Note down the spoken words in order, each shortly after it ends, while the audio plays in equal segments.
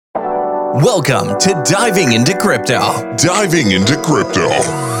Welcome to Diving into Crypto, Diving into Crypto.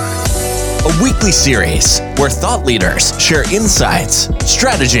 a weekly series where thought leaders share insights,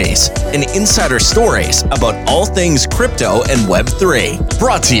 strategies, and insider stories about all things crypto and Web3.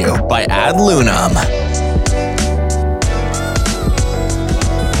 Brought to you by Ad Lunam.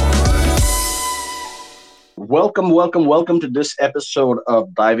 Welcome to this episode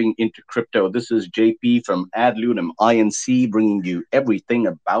of Diving into Crypto. This is JP from Ad Lunam INC, bringing you everything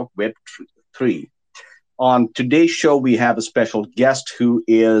about Web3. On today's show, we have a special guest who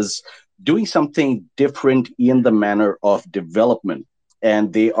is doing something different in the manner of development,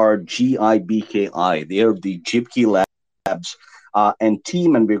 and they are GIBKI. They are the Gibki Labs and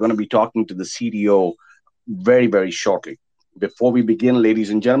team, and we're going to be talking to the CDO very, very shortly. Before we begin, ladies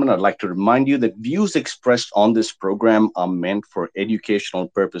and gentlemen, I'd like to remind you that views expressed on this program are meant for educational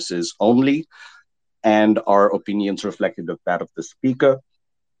purposes only, and our opinions reflected of that of the speaker.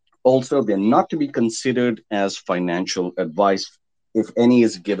 Also, they're not to be considered as financial advice. If any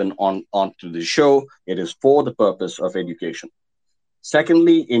is given onto the show, it is for the purpose of education.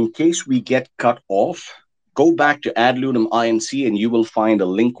 Secondly, in case we get cut off, go back to Ad Lunam INC and you will find a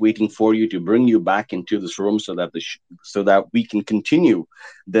link waiting for you to bring you back into this room so that we can continue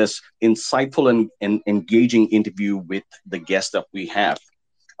this insightful and engaging interview with the guest that we have.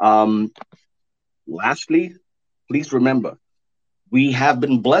 Lastly, please remember, we have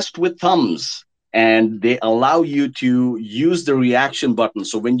been blessed with thumbs, and they allow you to use the reaction button.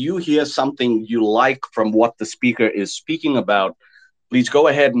 So when you hear something you like from what the speaker is speaking about, please go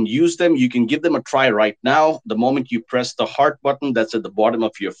ahead and use them. You can give them a try right now. The moment you press the heart button that's at the bottom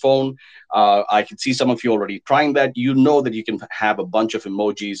of your phone, I can see some of you already trying that. You know that you can have a bunch of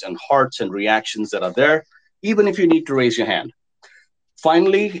emojis and hearts and reactions that are there, even if you need to raise your hand.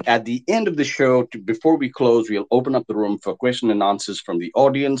 Finally, at the end of the show, before we close, we'll open up the room for question and answers from the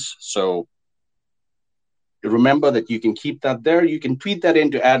audience. So remember that you can keep that there. You can tweet that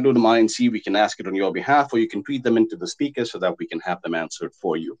into Ad Lunam INC. We can ask it on your behalf, or you can tweet them into the speaker so that we can have them answered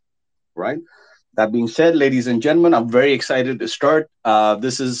for you. Right? That being said, ladies and gentlemen, I'm very excited to start.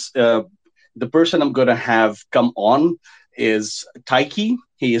 This is the person I'm going to have come on is Taiki.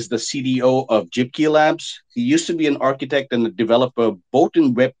 He is the CDO of Gibki Labs. He used to be an architect and a developer both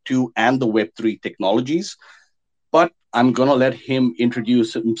in Web 2 and the Web 3 technologies. But I'm going to let him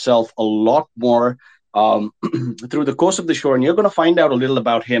introduce himself a lot more through the course of the show, and you're going to find out a little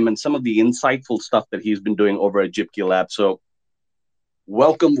about him and some of the insightful stuff that he's been doing over at Gibki Lab. So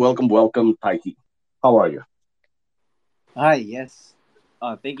welcome, Taiki. How are you? Hi, yes.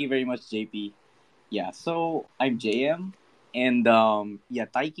 Thank you very much, JP. Yeah, so I'm JM, and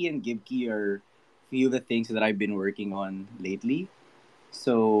Taiki and Gibki are few of the things that I've been working on lately.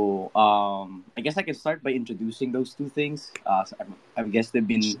 So I guess I can start by introducing those two things. I guess the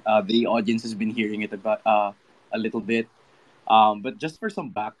audience has been hearing it about a little bit. But just for some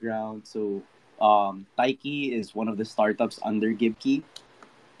background, so Taiki is one of the startups under Gibki,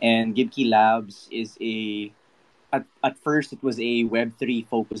 and Gibki Labs is at first it was a Web3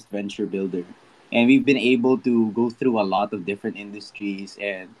 focused venture builder, and we've been able to go through a lot of different industries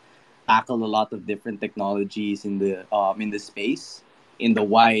and tackle a lot of different technologies in the space, in the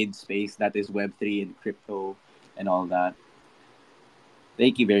wide space that is Web3 and crypto and all that.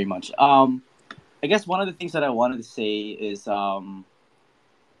 Thank you very much. I guess one of the things that I wanted to say is apart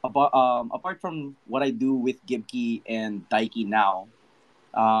from what I do with Gibki and Daiki now,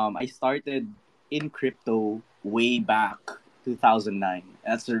 I started in crypto way back 2009.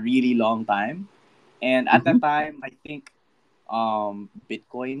 That's a really long time. And at that Mhm. time, I think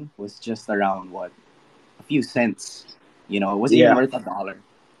Bitcoin was just around what, a few cents. It wasn't even Yeah. worth $1.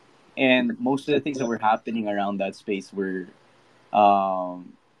 And most of the things that were happening around that space were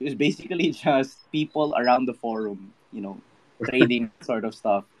it was basically just people around the forum, trading sort of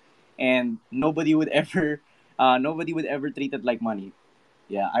stuff, and nobody would ever treat it like money.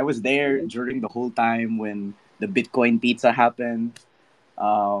 Yeah, I was there during the whole time when the Bitcoin pizza happened.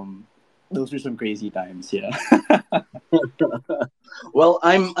 Um, those were some crazy times. Yeah. Well,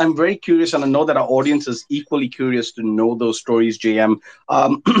 I'm very curious, and I know that our audience is equally curious to know those stories, JM.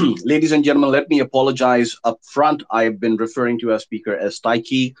 Ladies and gentlemen, let me apologize up front. I've been referring to our speaker as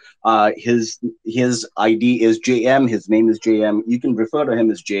Taiki. His ID is JM. His name is JM. You can refer to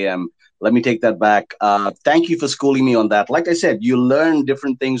him as JM. Let me take that back. Thank you for schooling me on that. Like I said, you learn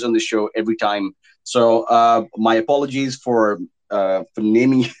different things on the show every time. So my apologies for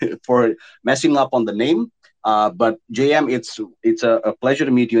naming for messing up on the name. But JM, it's a pleasure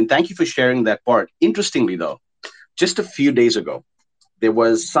to meet you, and thank you for sharing that part. Interestingly, though, just a few days ago, there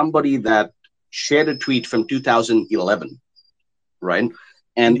was somebody that shared a tweet from 2011, right?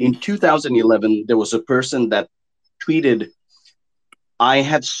 And Mm-hmm. in 2011, there was a person that tweeted, I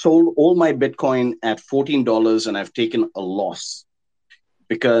have sold all my Bitcoin at $14 and I've taken a loss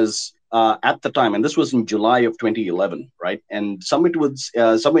because at the time, and this was in July of 2011, right? And somewhere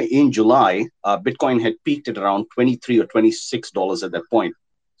in July, Bitcoin had peaked at around 23 or $26 at that point.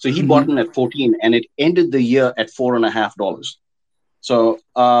 So he bought Mm-hmm. in at 14, and it ended the year at $4.50.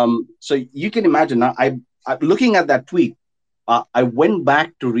 So you can imagine now. I looking at that tweet. I went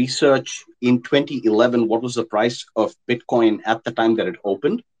back to research in 2011 what was the price of Bitcoin at the time that it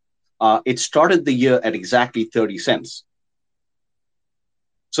opened. It started the year at exactly 30 cents.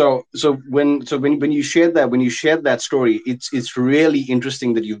 So when you shared that story, it's really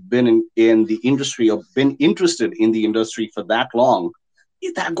interesting that you've been in the industry or been interested in the industry for that long.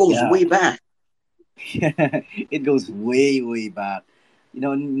 That goes Yeah. way back. It goes way, way back.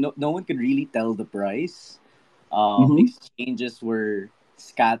 No one could really tell the price. Hmm. Exchanges were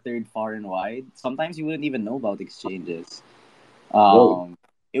scattered far and wide. Sometimes you wouldn't even know about exchanges. Whoa. Um,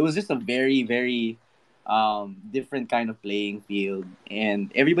 it was just a very, very different kind of playing field,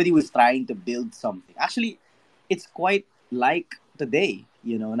 and everybody was trying to build something. Actually, it's quite like today.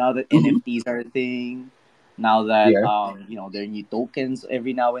 Now that Hmm. NFTs are a thing, now that Yeah. there are new tokens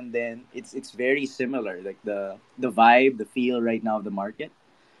every now and then. It's very similar, like the vibe, the feel right now of the market.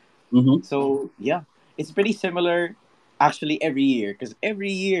 Hmm. So yeah, it's pretty similar actually every year, because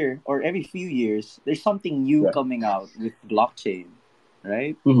every year or every few years there's something new Right. coming out with blockchain,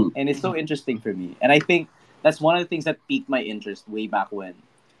 right? Hmm. And it's so interesting for me. And I think that's one of the things that piqued my interest way back when.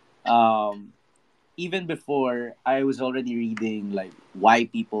 Um, Even before, I was already reading like why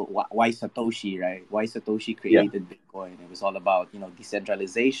Satoshi, right? Why Satoshi Yeah. created Bitcoin. It was all about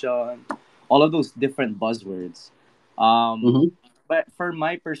decentralization, all of those different buzzwords. Um, Hmm. but for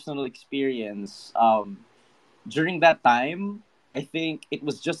my personal experience, during that time, I think it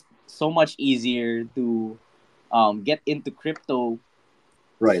was just so much easier to get into crypto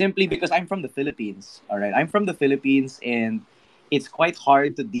Right. simply because I'm from the Philippines. All right, I'm from the Philippines, and it's quite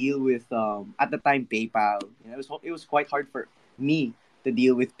hard to deal with. At the time, PayPal. It was quite hard for me to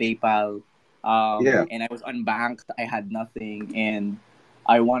deal with PayPal. Yeah. And I was unbanked. I had nothing, and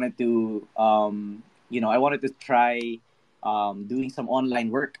I wanted to, I wanted to try doing some online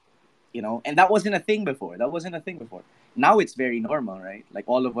work. And that wasn't a thing before. Now it's very normal, right? Like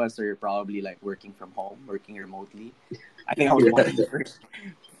all of us are probably like working from home, working remotely. I think I was one Yeah. of the first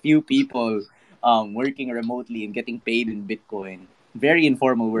few people working remotely and getting paid in Bitcoin. Very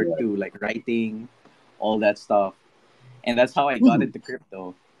informal work Right. too, like writing, all that stuff. And that's how I got Mhm. into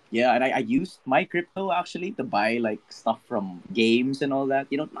crypto. Yeah, and I used my crypto actually to buy like stuff from games and all that.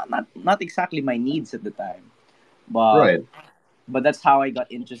 Not exactly my needs at the time, but Right. that's how I got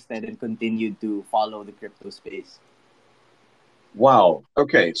interested and continued to follow the crypto space. Wow.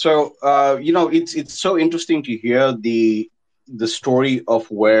 Okay. So, it's so interesting to hear the story of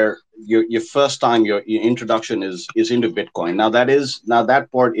where your first time your introduction is into Bitcoin. Now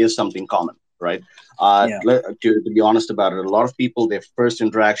that part is something common, right? Yeah. To be honest about it, a lot of people their first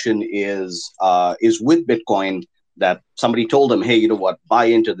interaction is with Bitcoin. That somebody told them, hey, you know what, buy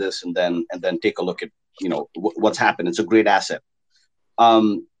into this, and then take a look at what's happened. It's a great asset.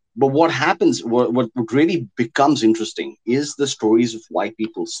 But what happens, what really becomes interesting is the stories of why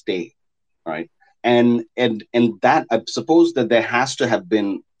people stay, right? And that I suppose that there has to have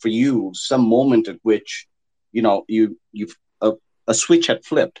been for you some moment at which, you've a switch had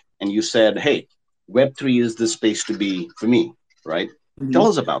flipped and you said, hey, Web3 is the space to be for me, right? Tell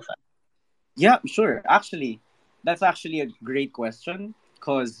us about that. Yeah, sure. Actually, that's actually a great question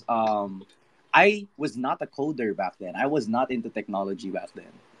because I was not a coder back then. I was not into technology back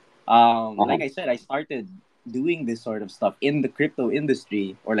then. Uh-huh. Like I said, I started doing this sort of stuff in the crypto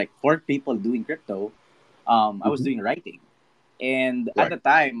industry, or like for people doing crypto. I was Hmm. doing writing, and at Right. the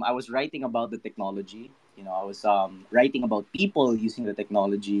time, I was writing about the technology. I was writing about people using the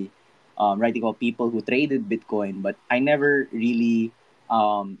technology, writing about people who traded Bitcoin, but I never really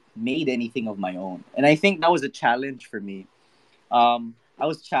made anything of my own. And I think that was a challenge for me. I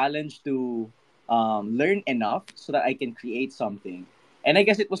was challenged to learn enough so that I can create something. And I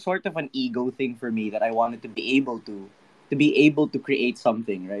guess it was sort of an ego thing for me that I wanted to be able to create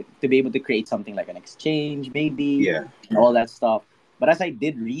something, right? To be able to create something like an exchange, maybe, Yeah. and all that stuff. But as I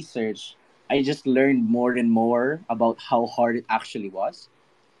did research, I just learned more and more about how hard it actually was.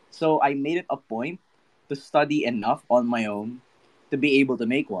 So I made it a point to study enough on my own to be able to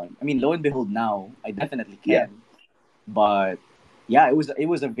make one. I mean, lo and behold, now I definitely Yeah. can. But yeah, it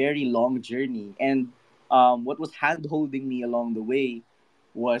was a very long journey, and what was hand holding me along the way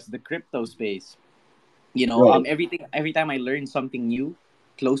was the crypto space. Right. Every time I learned something new,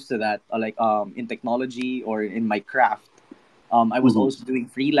 close to that, like in technology or in my craft. I was Hmm. also doing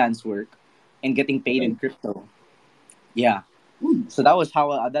freelance work and getting paid in Right. crypto. Yeah, Hmm. so that was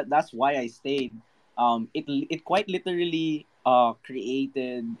how that's why I stayed. It quite literally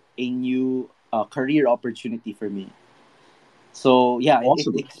created a new career opportunity for me. So yeah, it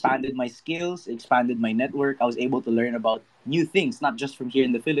Awesome. expanded my skills, expanded my network. I was able to learn about new things, not just from here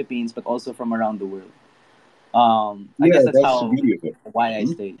in the Philippines, but also from around the world. I Yeah, guess that's that's the how beauty of it. why I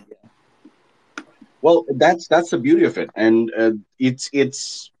Mhm. stayed. Well, that's the beauty of it, and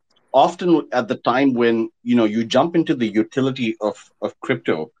it's often at the time when you jump into the utility of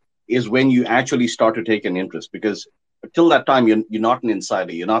crypto is when you actually start to take an interest, because till that time you're not an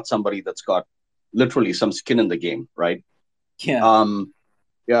insider, you're not somebody that's got literally some skin in the game, right? Yeah, Um,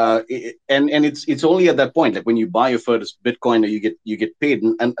 and it's only at that point, like when you buy your first Bitcoin or you get paid,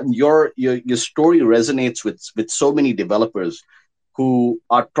 and your story resonates with so many developers who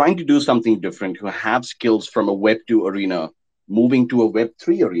are trying to do something different, who have skills from a Web 2 arena, moving to a Web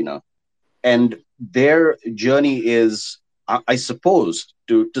 3 arena. And their journey is, I suppose,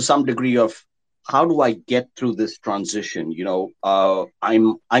 to some degree of how do I get through this transition?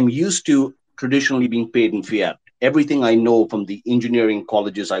 I'm used to traditionally being paid in fiat. Everything I know from the engineering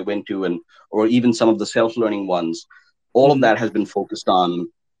colleges I went to, and or even some of the self-learning ones, all of hmm that has been focused on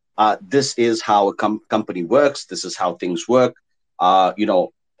this is how a company works. This is how things work. Uh, you know,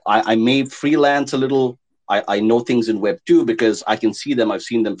 I may freelance a little. I know things in Web 2 because I can see them. I've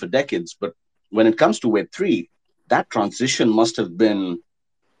seen them for decades. But when it comes to Web 3, that transition must have been,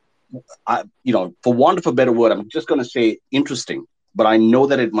 for want of a better word, I'm just going to say interesting. But I know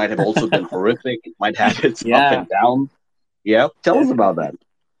that it might have also been horrific. It might have its up yeah, and down. Yeah. Tell us about definitely, that.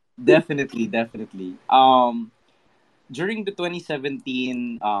 definitely. During the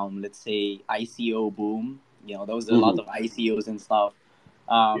 2017, let's say ICO boom, there was a lot Hmm. of ICOs and stuff.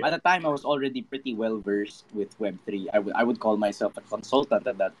 At Yeah. the time, I was already pretty well versed with Web3. I would call myself a consultant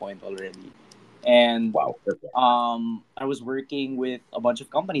at that point already, and Wow. Okay. I was working with a bunch of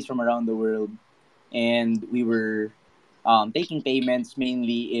companies from around the world, and we were taking payments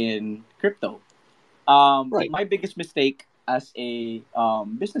mainly in crypto. Right. My biggest mistake as a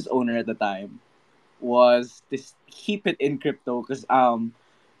business owner at the time was to keep it in crypto because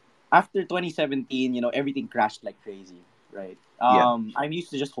after 2017, everything crashed like crazy, right? Yeah. I'm used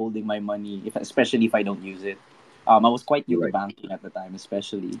to just holding my money, especially if I don't use it. I was quite new You're to right. banking at the time,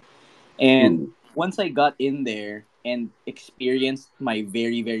 especially. And Mm. once I got in there and experienced my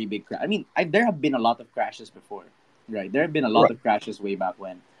very, very big crash, I mean, there have been a lot of crashes before, right? There have been a lot Right. of crashes way back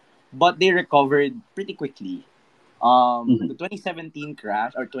when, but they recovered pretty quickly. Hmm. The 2017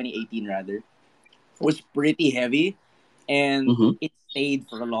 crash, or 2018 rather, was pretty heavy, and Hmm. it stayed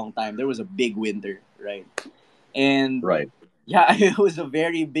for a long time. There was a big winter, right? And Right. yeah, it was a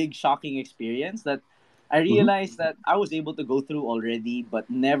very big, shocking experience that I Hmm. realized that I was able to go through already, but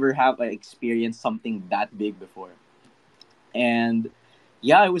never have I experienced something that big before. And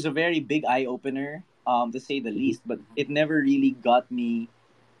yeah, it was a very big eye opener, to say the Hmm. least. But it never really got me.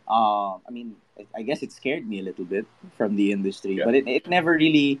 I mean, I guess it scared me a little bit from the industry, Yeah. but it never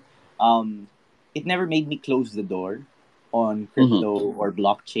really, it never made me close the door on Hmm. crypto or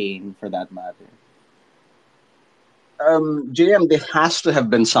blockchain for that matter. JM, there has to have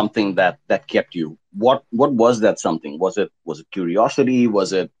been something that kept you. What was that something? Was it curiosity?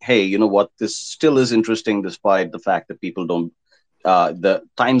 Was it, hey, you know what? This still is interesting despite the fact that people don't. The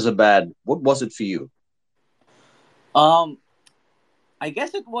times are bad. What was it for you? Um, I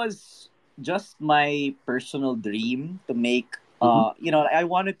guess it was just my personal dream to make. Hmm. I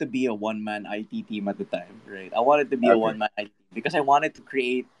wanted to be a one man IT team at the time, right? I wanted to be a Okay. one man IT team because I wanted to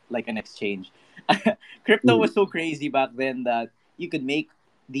create like an exchange. Crypto Hmm. was so crazy back then that you could make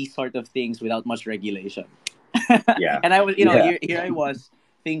these sort of things without much regulation. Yeah. And I was, Yeah. here I was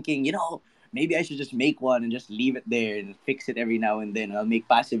thinking, maybe I should just make one and just leave it there and fix it every now and then. I'll make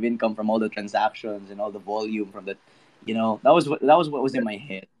passive income from all the transactions and all the volume from the, that was what was in Yeah. my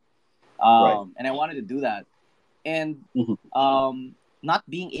head. Right. And I wanted to do that, and Hmm. not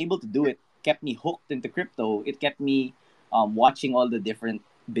being able to do it kept me hooked into crypto. It kept me watching all the different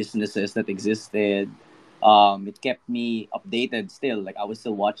businesses that existed. It kept me updated still. Like I was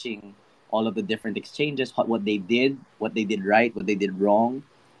still watching all of the different exchanges, what they did right, what they did wrong,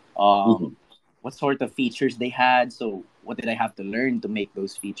 Hmm. um, what sort of features they had. So what did I have to learn to make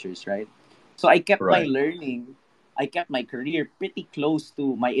those features, right? So I kept my Right. learning, I kept my career pretty close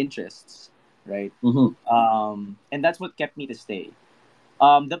to my interests, right? Hmm. And that's what kept me to stay.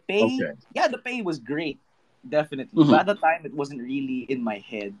 The pay, Okay. yeah, the pay was great, definitely. Hmm. But at the time, it wasn't really in my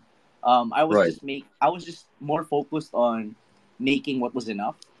head. Right. I was just more focused on making what was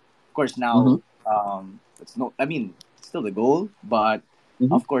enough. Of course, Mm-hmm. now it's no. I mean, it's still the goal, but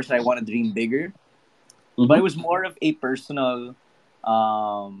Mm-hmm. of course, I want to dream bigger. But Mm-hmm. it was more of a personal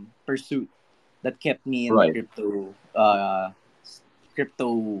pursuit that kept me in the Right.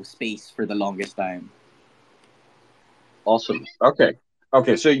 crypto space for the longest time. Awesome. Okay.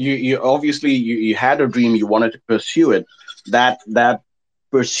 Okay. So you obviously you had a dream, you wanted to pursue it. That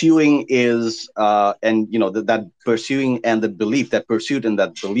pursuing is and you know that pursuing and the belief, that pursuit and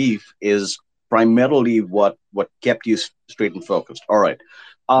that belief is primarily what kept you straight and focused. All right.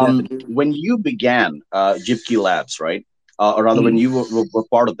 Definitely. When you began Gibki Labs, right? Or rather, when Mhm. you were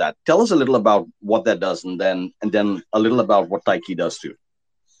part of that, tell us a little about what that does, and then a little about what Taiki does too.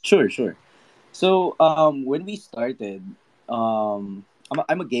 Sure, sure. So when we started, I'm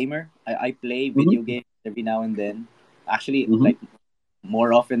a gamer. I play video Mm-hmm. games every now and then. Actually, Mm-hmm. like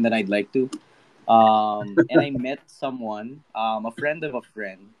more often than I'd like to. And I met someone, a friend of a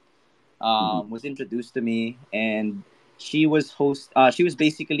friend, Mm-hmm. was introduced to me, and she was host. She was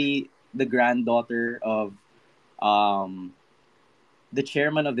basically the granddaughter of um, the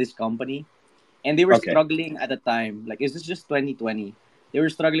chairman of this company, and they were Okay. struggling at the time. Like, is this just 2020? They were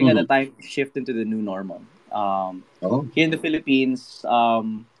struggling at the Mm-hmm. time to shift into the new normal. Oh. Here in the Philippines,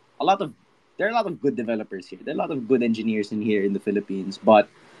 a lot of there are a lot of good developers here. There are a lot of good engineers in here in the Philippines, but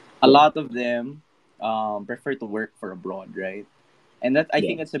a Right. lot of them prefer to work for abroad, right? And that I Yeah.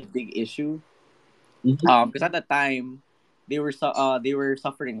 think that's a big issue. Hmm. Because at the time they were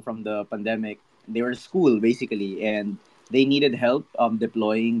suffering from the pandemic. They were in school basically, and they needed help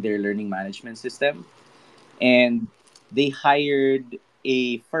deploying their learning management system. And they hired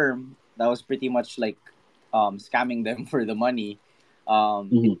a firm that was pretty much like scamming them for the money.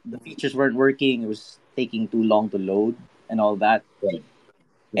 Hmm. The features weren't working. It was taking too long to load and all that. Right.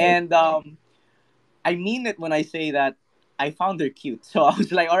 Right. And I mean it when I say that I found her cute. So I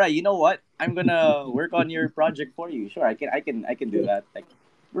was like, all right, you know what? I'm gonna work on your project for you. Sure, I can do Yeah. that. Like,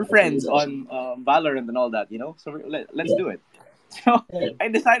 we're friends Absolutely awesome. on Valorant and all that, you know. So let's Yeah. do it. So Right. I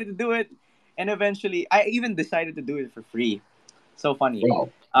decided to do it, and eventually, I even decided to do it for free. So funny. Wow.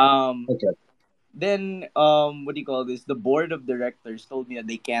 Um, Okay. then what do you call this? The board of directors told me that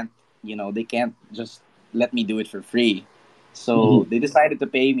they can't just let me do it for free. So Hmm. they decided to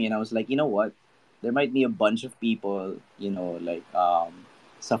pay me, and I was like, you know what? There might be a bunch of people, like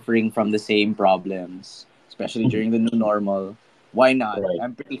suffering from the same problems, especially Hmm. during the new normal. Why not? Right.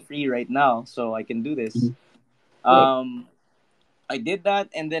 I'm pretty free right now, so I can do this. Hmm. Right. Um, I did that,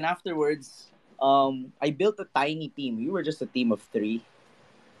 and then afterwards, I built a tiny team. We were just a team of three.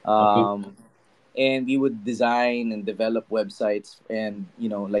 Okay. Um, and we would design and develop websites and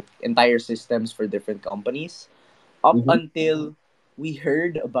like entire systems for different companies up Hmm. until we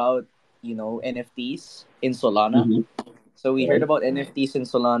heard about NFTs in Solana. Hmm. So we heard Right. about NFTs in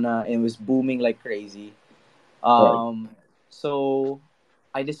Solana, and it was booming like crazy. Right. So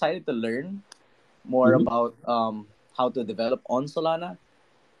I decided to learn more Hmm. about how to develop on Solana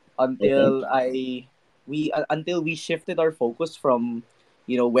Okay. until we shifted our focus from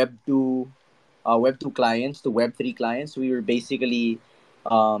Web 2 clients to Web 3 clients. We were basically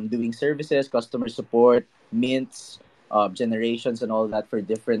doing services, customer support, mints, generations, and all that for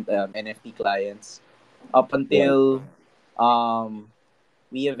different NFT clients. Up Right. until um,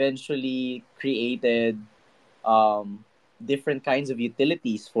 we eventually created um, different kinds of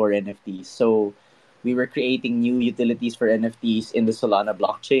utilities for NFTs. So we were creating new utilities for NFTs in the Solana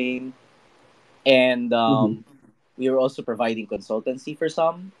blockchain, and Hmm. we were also providing consultancy for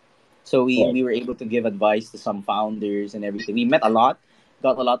some. So Right. we were able to give advice to some founders and everything. We met a lot,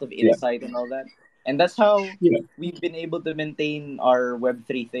 got a lot of Yeah. insight and all that, and that's how Yeah. we've been able to maintain our Web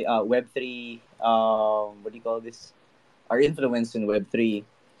 3 what do you call this? Our influence in Web 3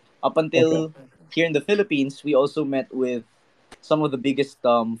 up Okay. until here in the Philippines. We also met with some of the biggest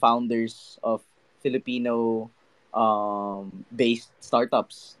founders of Filipino based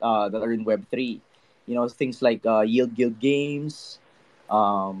startups that are in Web 3. Things like Yield Guild Games,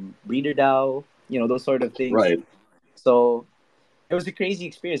 Breeder DAO, those sort of things. Right. So it was a crazy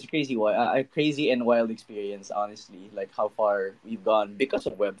experience, a crazy and wild experience, honestly. Like how far we've gone because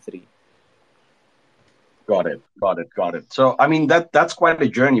of Web 3. Got it. Got it. Got it. So I mean that's quite a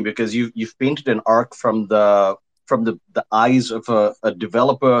journey because you've painted an arc from the eyes of a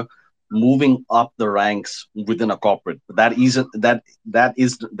developer moving up the ranks within a corporate. That isn't that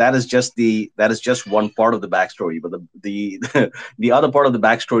is just one part of the backstory, but the the other part of the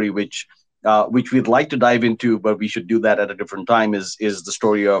backstory which we'd like to dive into, but we should do that at a different time, is the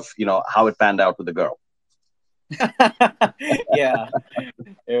story of how it panned out with the girl. Yeah,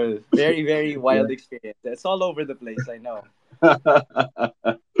 it was very, very Yeah. wild experience. It's all over the place, I know.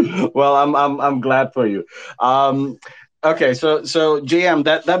 Well, I'm glad for you. Um, okay, so JM,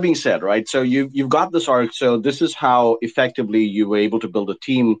 that being said, right? So you've got this arc. So this is how effectively you were able to build a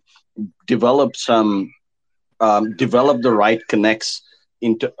team, develop some, develop the right connects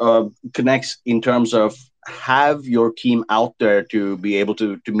in terms of have your team out there to be able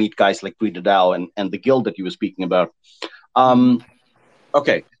to meet guys like Frida Dow and the guild that you were speaking about. Mm-hmm. Um,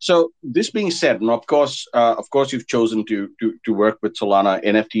 Okay, so this being said, and of course, you've chosen to work with Solana.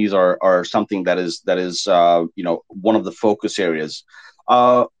 NFTs are something that is one of the focus areas.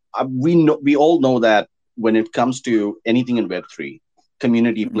 We all know that when it comes to anything in Web3,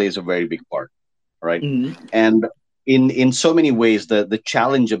 community plays a very big part, right? Mm-hmm. And in so many ways, the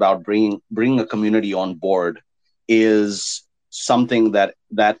challenge about bringing a community on board is something that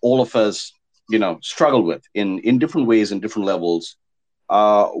all of us struggle with in different ways and different levels.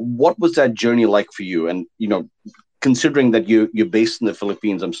 What was that journey like for you? And considering that you're based in the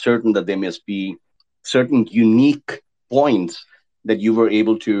Philippines, I'm certain that there must be certain unique points that you were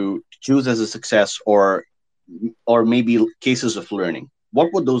able to choose as a success, or maybe cases of learning.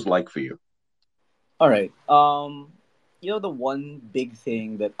 What were those like for you? All right. The one big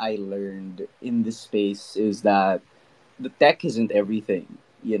thing that I learned in this space is that the tech isn't everything.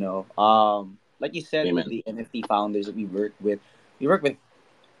 Like you said, with Amen. the NFT founders that we work with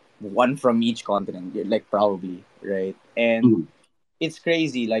one from each continent. Like probably right, and Hmm. it's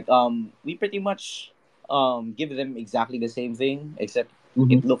crazy. Like we pretty much give them exactly the same thing, except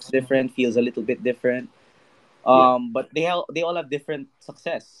Hmm. it looks different, feels a little bit different. Yeah. But they all have different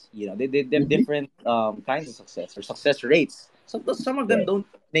success. They have Hmm. different kinds of success or success rates. Some of them Right. don't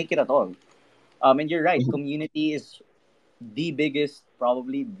make it at all. And you're right. Hmm. Community is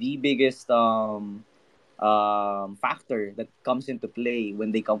probably the biggest factor that comes into play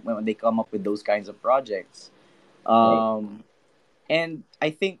when they come up with those kinds of projects. Right. Um, and I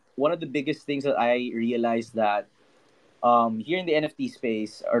think one of the biggest things that I realized that here in the NFT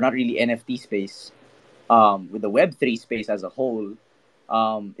space, or not really NFT space, with the Web3 space as a whole,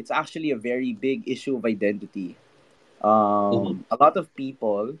 it's actually a very big issue of identity. Hmm. A lot of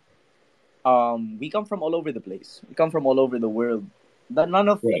people, we come from all over the place. We come from all over the world. That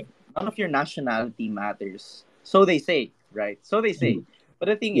Right. none of your nationality matters. So they say, right? So they say. Hmm. But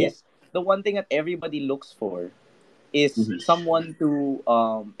the thing Yeah. is, the one thing that everybody looks for is Hmm. someone to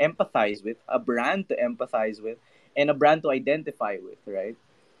empathize with, a brand to empathize with, and a brand to identify with, right?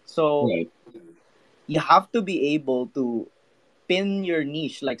 So Right. you have to be able to pin your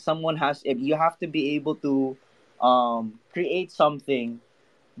niche. Like someone has, you have to be able to create something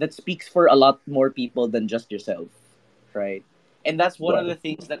that speaks for a lot more people than just yourself, right? And that's one of Right. the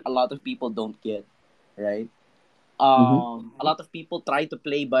things that a lot of people don't get, right? Hmm. A lot of people try to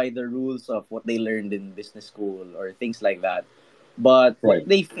play by the rules of what they learned in business school or things like that. But what Right.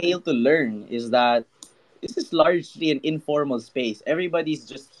 they fail to learn is that this is largely an informal space. Everybody's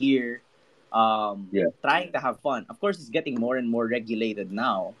just here Yeah. trying to have fun. Of course, it's getting more and more regulated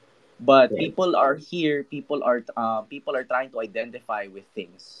now, but Right. people are here. People are trying to identify with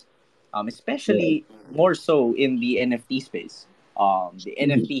things, Right. especially more so in the NFT space, the Hmm.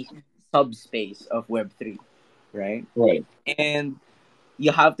 NFT subspace of Web3, right? Right. And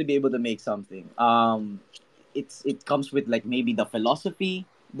you have to be able to make something. It comes with like maybe the philosophy,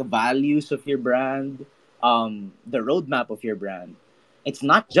 the values of your brand, the roadmap of your brand. It's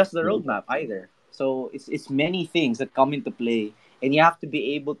not just the Right. roadmap either. So it's many things that come into play, and you have to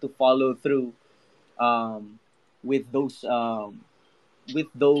be able to follow through um, with those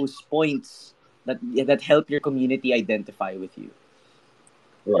points that help your community identify with you.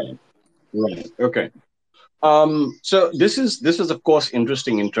 Right. Right. Okay. So this is of course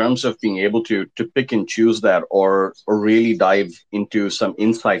interesting in terms of being able to pick and choose that, or really dive into some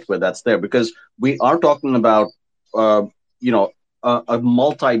insight where that's there, because we are talking about uh, you know a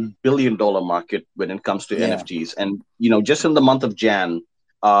multi-billion-dollar market when it comes to Yeah. NFTs, and just in the month of Jan,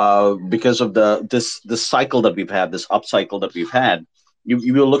 because of this cycle that we've had, this upcycle that we've had,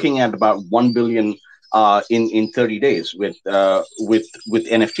 you were looking at about 1 billion in 30 days with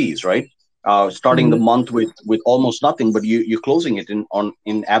NFTs, right? Starting the Mhm. month with almost nothing, but you're closing it in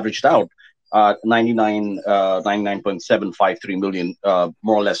averaged out 99.753 million,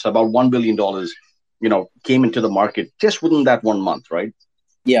 more or less. About $1 billion, came into the market just within that 1 month, right?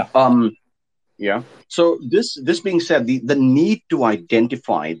 Yeah. Um, yeah. So this being said, the need to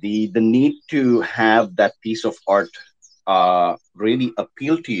identify, the need to have that piece of art really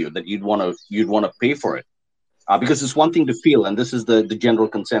appeal to you, that you'd want to pay for it, because it's one thing to feel, and this is the general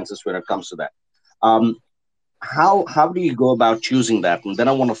consensus when it comes to that. Um, how do you go about choosing that? And then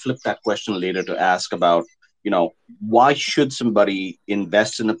I want to flip that question later to ask about why should somebody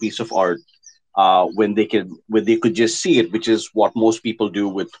invest in a piece of art when they could just see it, which is what most people do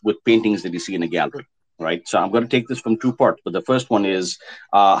with paintings that you see in a gallery, right? So I'm going to take this from two parts, but the first one is,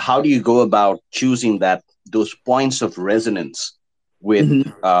 how do you go about choosing that those points of resonance with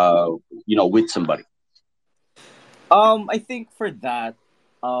Mhm. with somebody? I think for that,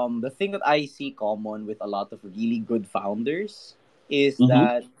 the thing that I see common with a lot of really good founders is Mm-hmm.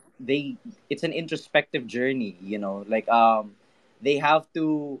 that they it's an introspective journey. Like they have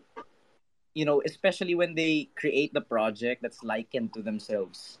to, especially when they create the project that's likened to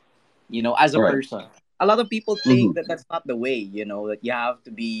themselves, as a All right. person. A lot of people Mm-hmm. think that that's not the way. That you have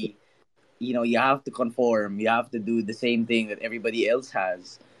to be, you have to conform, you have to do the same thing that everybody else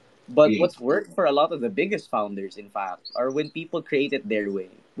has. But Mm-hmm. what's worked for a lot of the biggest founders, in fact, are when people create it their way,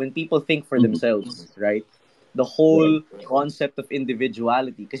 when people think for Mm-hmm. themselves, right? The Right. whole concept of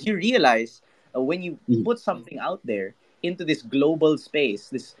individuality, because you realize, when you Mm-hmm. put something out there into this global space,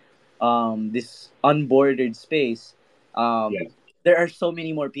 this unbordered space, um, Yeah. there are so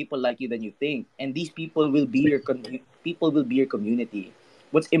many more people like you than you think, and these people will be people will be your community.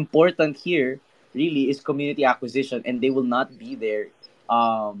 What's important here really is community acquisition, and they will not be there,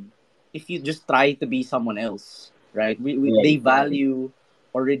 um, if you just try to be someone else, right? They Right. value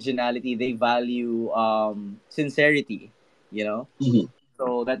originality, they value sincerity, you know Mm-hmm.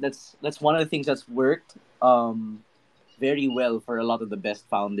 so that's one of the things that's worked very well for a lot of the best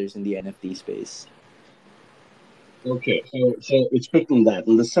founders in the NFT space. Okay, so it's picking that,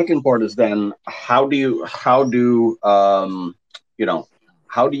 and the second part is then you know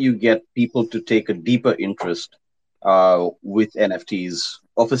how do you get people to take a deeper interest with NFTs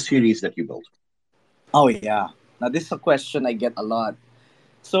of a series that you built? Oh yeah, now this is a question I get a lot.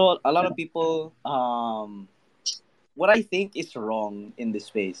 So a lot of people, what I think is wrong in this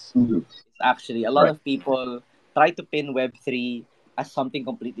space Hmm. is actually a lot Right. of people try to pin Web3 as something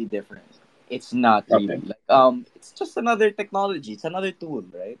completely different. It's not Okay. really like, it's just another technology. It's another tool,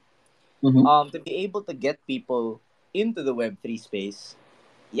 right? Hmm. To be able to get people into the Web3 space,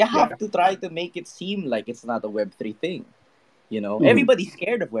 you Yeah. have to try to make it seem like it's not a Web3 thing. Hmm. Everybody's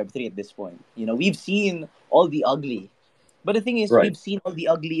scared of Web3 at this point. We've seen all the ugly, but the thing is, Right. we've seen all the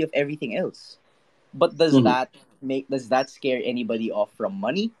ugly of everything else. But Hmm. does that scare anybody off from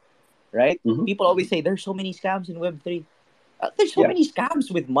money? Right? Hmm. People always say there's so many scams in Web3. There's so Yeah. many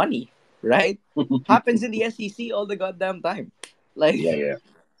scams with money, right? Happens in the SEC all the goddamn time. Yeah. Like, Yeah.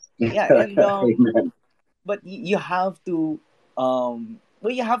 yeah, and Amen. but you have to,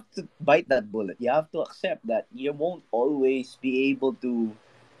 well, you have to bite that bullet. You have to accept that you won't always be able to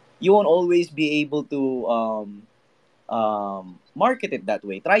market it that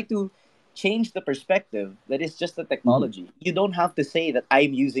way. Try to change the perspective that it's just a Hmm. technology. You don't have to say that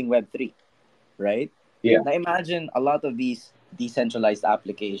I'm using Web3, right? Yeah. Now imagine a lot of these decentralized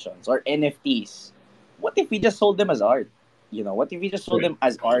applications or NFTs. What if we just sold them as art? What if we just sold Right. them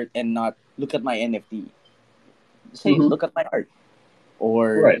as art and not look at my NFT? Say, Hmm. look at my art.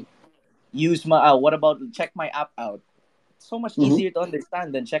 Or Right. use my, what about check my app out? It's so much Hmm. easier to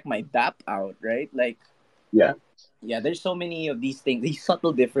understand than check my DAP out, right? Like, Yeah. yeah, there's so many of these things, these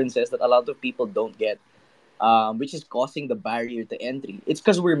subtle differences that a lot of people don't get, which is causing the barrier to entry. It's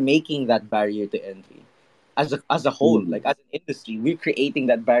because we're making that barrier to entry as a whole, Mm. like as an industry, we're creating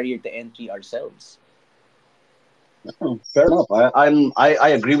that barrier to entry ourselves. Oh, fair enough. I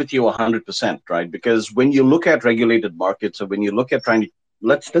agree with you 100%, right? Because when you look at regulated markets, or when you look at trying to,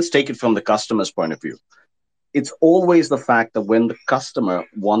 let's take it from the customer's point of view. It's always the fact that when the customer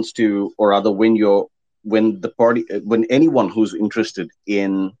wants to, or rather, when the party, when anyone who's interested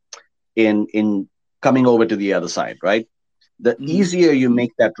in coming over to the other side, right? The Hmm. easier you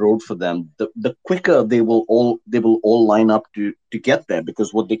make that road for them, the quicker they will all line up to get there,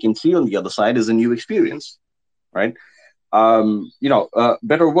 because what they can see on the other side is a new experience, right?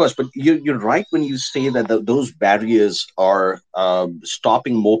 Better or worse, but you're right when you say that those barriers are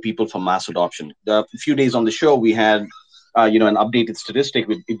stopping more people from mass adoption. A few days on the show, we had, an updated statistic.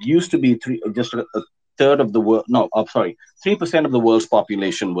 It used to be just a third of the world. No, I'm sorry, 3% of the world's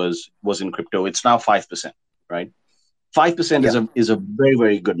population was in crypto. It's now 5%, right? 5% is Yeah. a very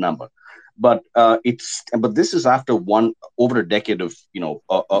very good number, but this is after one over a decade of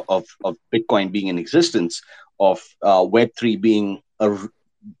of Bitcoin being in existence, of Web3 being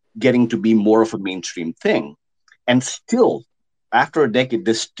getting to be more of a mainstream thing, and still after a decade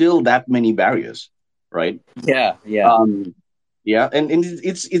there's still that many barriers, right? Yeah. Yeah. Um, Yeah, and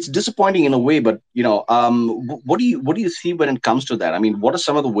it's disappointing in a way, but what do you see when it comes to that? I mean, what are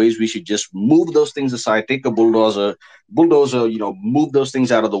some of the ways we should just move those things aside, take a bulldozer, move those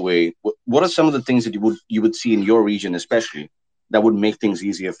things out of the way? What are some of the things that you would see in your region, especially, that would make things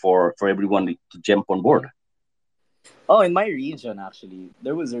easier for everyone to jump on board? Oh, in my region, actually,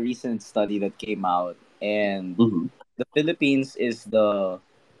 there was a recent study that came out, and Hmm. the Philippines is the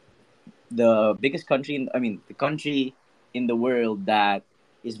biggest country in, I mean, the country in the world that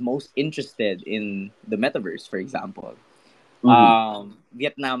is most interested in the metaverse, for example. Hmm.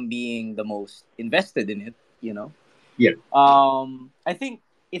 Vietnam being the most invested in it, you know. Yeah. I think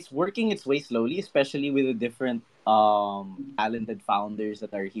it's working its way slowly, especially with the different talented founders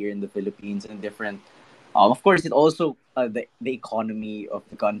that are here in the Philippines and different. Of course, it also the economy of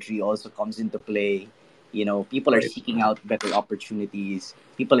the country also comes into play. You know, people are Right. seeking out better opportunities.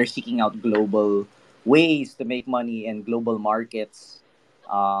 People are seeking out global ways to make money and global markets,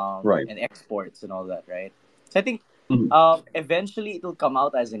 Right. and exports and all that, right? So I think Hmm. eventually it'll come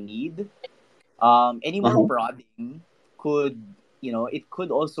out as a need. Any more Uh-huh. prodding could, it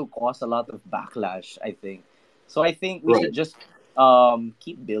could also cause a lot of backlash, I think. So I think we should Right. just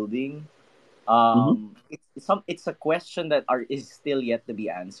keep building. Hmm. It's a question that is still yet to be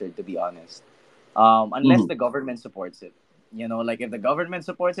answered, to be honest. Unless Hmm. the government supports it. Like if the government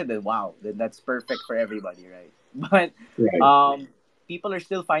supports it, then wow, then that's perfect for everybody, right? But Right. um, people are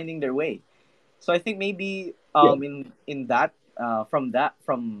still finding their way. So I think maybe Yeah. in that from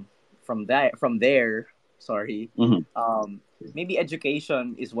there, sorry, Hmm. um, maybe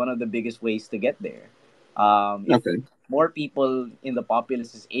education is one of the biggest ways to get there. If Okay. more people in the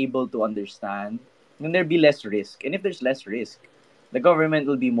populace is able to understand, then there'll be less risk, and if there's less risk, the government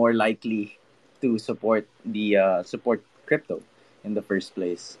will be more likely to support crypto in the first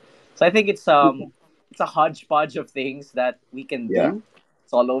place. So I think Okay. it's a hodgepodge of things that we can Yeah. do.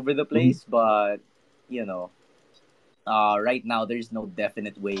 It's all over the Hmm. place, but you know, right now there's no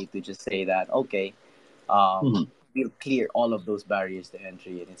definite way to just say that okay, Hmm. we'll clear all of those barriers to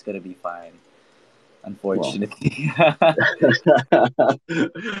entry and it's gonna be fine. Well. Unfortunately,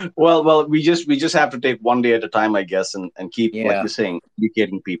 Well, we just have to take one day at a time, I guess, and keep, like yeah, you're saying,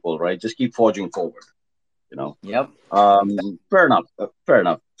 educating people, right? Just keep forging forward, you know. yep, exactly. Fair enough. Fair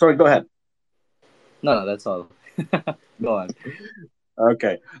enough. Sorry, go ahead. No, no, that's all. Go on.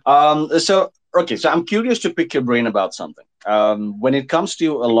 Okay. So I'm curious to pick your brain about something. When it comes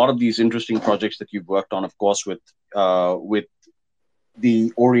to a lot of these interesting projects that you've worked on, of course, with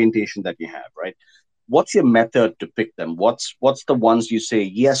the orientation that you have, right? What's your method to pick them? What's the ones you say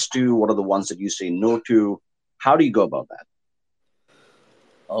yes to? What are the ones that you say no to? How do you go about that?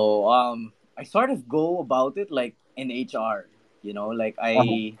 Oh, I sort of go about it like in HR. Like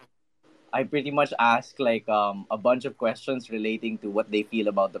Uh-huh. I pretty much ask like a bunch of questions relating to what they feel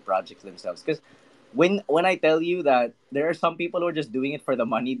about the projects themselves. Because when I tell you that there are some people who are just doing it for the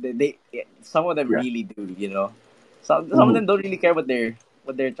money, some of them Yeah. really do. Some of Hmm. them don't really care what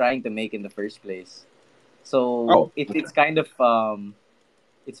they're trying to make in the first place. So Oh, okay. it's kind of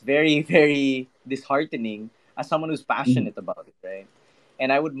it's very very disheartening as someone who's Hmm. passionate about it, right?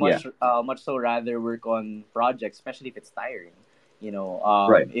 And I would Yeah. much so rather work on projects, especially if it's tiring.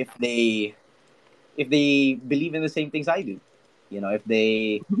 Right. If they believe in the same things I do, if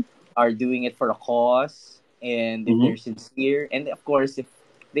they are doing it for a cause, and if Hmm. they're sincere, and of course if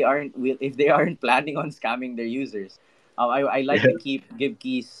they aren't planning on scamming their users. I like to Yeah. keep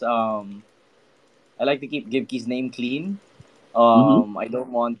Gibki's name clean. Hmm. I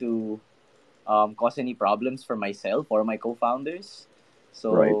don't want to cause any problems for myself or my co-founders.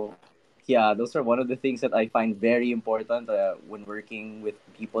 Right. So, yeah, those are one of the things that I find very important when working with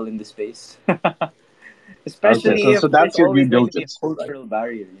people in the space. Okay. Especially So if there's that's your due always going to be a diligence, right? cultural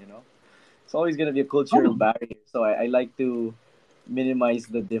barrier. It's always going to be a cultural Oh, barrier. So I like to minimize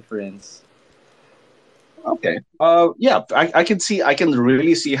the difference. okay. Yeah, I can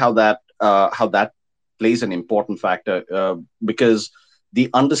really see how that plays an important factor, because the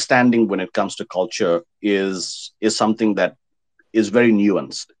understanding when it comes to culture is something that is very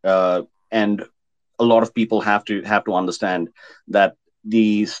nuanced, and a lot of people have to understand that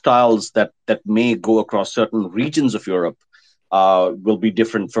the styles that may go across certain regions of Europe will be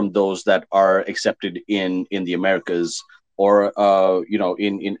different from those that are accepted in the Americas, or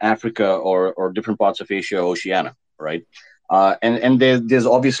in Africa, or different parts of Asia, Oceania, right? And there's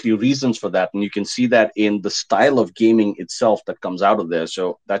obviously reasons for that, and you can see that in the style of gaming itself that comes out of there.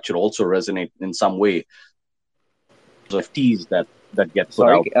 So that should also resonate in some way of teas that get put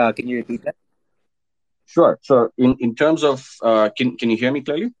Sorry, out. can you repeat that? Sure. So in terms of, can you hear me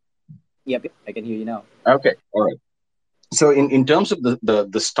clearly? Yep, yep, I can hear you now. Okay. All right. So in terms of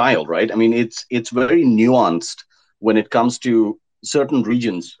the style, right? I mean, it's very nuanced when it comes to certain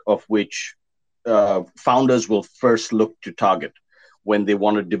regions of which founders will first look to target when they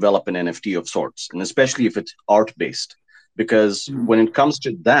want to develop an NFT of sorts, and especially if it's art based. Because when it comes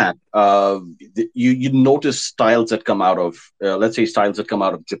to that, you notice styles that come out of, let's say, styles that come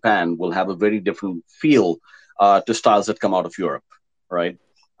out of Japan will have a very different feel to styles that come out of Europe, right?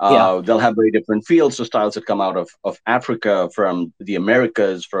 Yeah. They'll have very different feels to styles that come out of Africa, from the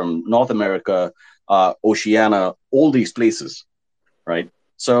Americas, from North America, Oceania, all these places, right?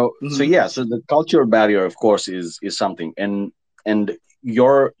 So Hmm. yeah, so the cultural barrier, of course, is something, and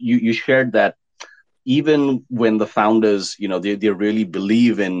you shared that even when the founders, they really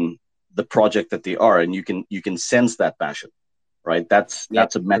believe in the project that they are, and you can sense that passion, right? that's Yeah,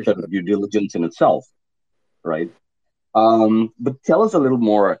 that's a for method sure. of due diligence in itself, right? But tell us a little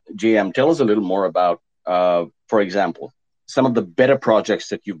more, JM. Tell us a little more about, for example, some of the better projects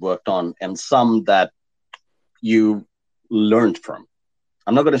that you've worked on, and some that you learned from.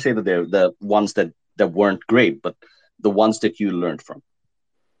 I'm not going to say that they're the ones that weren't great, but the ones that you learned from.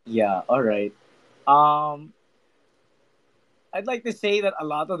 Yeah. All right. Um, I'd like to say that a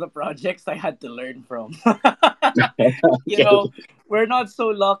lot of the projects I had to learn from. You Okay. know, we're not so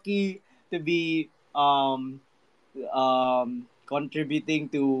lucky to be contributing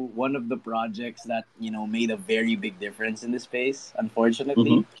to one of the projects that made a very big difference in the space. Hmm.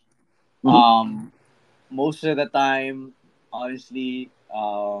 Unfortunately, Hmm. most of the time, honestly,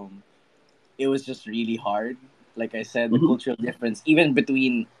 it was just really hard. Like I said, the Hmm. cultural difference, even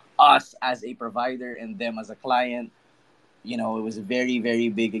between us as a provider and them as a client, it was a very, very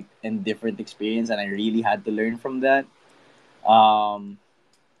big and different experience, and I really had to learn from that. Um,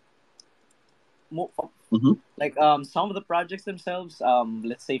 mo- Hmm. some of the projects themselves,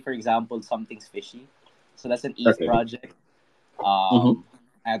 let's say for example, something's fishy. So that's an ETH Okay. project. Hmm.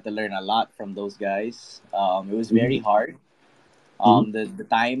 I had to learn a lot from those guys. It was very Hmm. hard. Hmm. The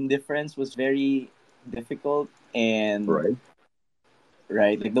time difference was very difficult, and Right.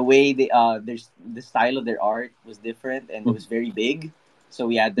 right, like the way there's the style of their art was different, and it was very big. So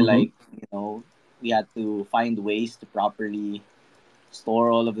we had to Hmm. we had to find ways to properly store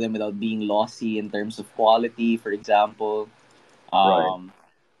all of them without being lossy in terms of quality. For example, Right. um,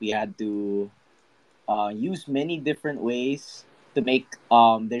 we had to use many different ways to make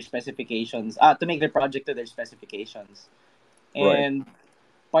their specifications, to make their project to their specifications. Right. And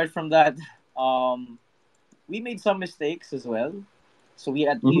apart from that, um, we made some mistakes as well. So we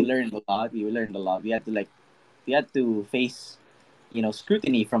Hmm. learned a lot. We learned a lot. We had to face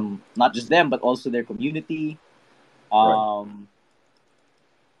scrutiny from not just them but also their community. Right. Um,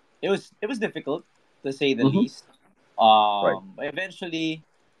 it was difficult to say the Hmm. least. Right. But eventually,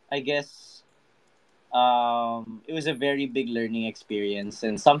 I guess it was a very big learning experience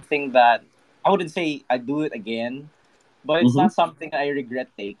and something that I wouldn't say I do it again, but it's Hmm. not something I regret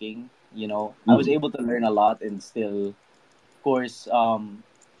taking. I was Hmm. able to learn a lot and still, of course,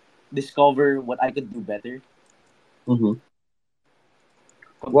 discover what I could do better Hmm.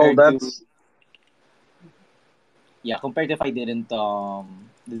 Well, compared to that's compared to if I didn't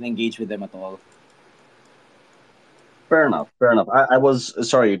engage with them at all. fair enough. Fair enough. I was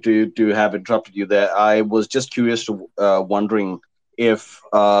sorry to have interrupted you there. I was just curious to wondering if,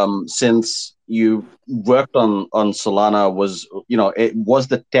 since you worked on Solana, was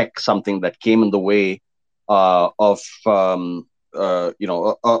the tech something that came in the way of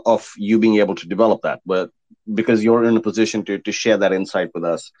of you being able to develop that? But because you're in a position to share that insight with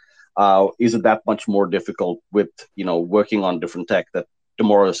us, is it that much more difficult with working on different tech, that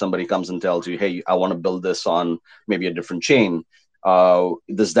tomorrow somebody comes and tells you, hey, I want to build this on maybe a different chain?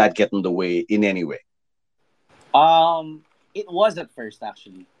 Does that get in the way in any way? It was at first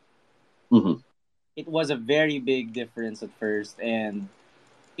actually. Hmm. It was a very big difference at first, and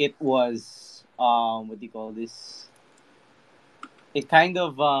it was what do you call this? It kind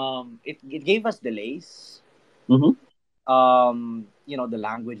of it gave us delays. Hmm. The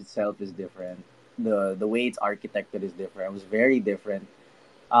language itself is different. The way it's architected is different. It was very different.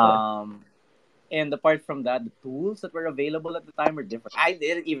 Right. Um, and apart from that, the tools that were available at the time were different. I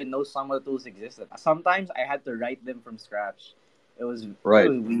didn't even know some of the tools existed. Sometimes I had to write them from scratch. It Right.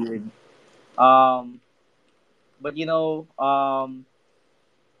 was weird. Um, but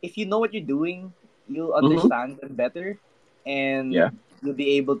if you know what you're doing, you'll Hmm. understand them better, Yeah. and you'll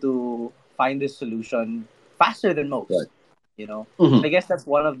be able to find this solution faster than most. Right. So Hmm. I guess that's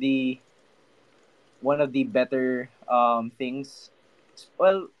one of the better things.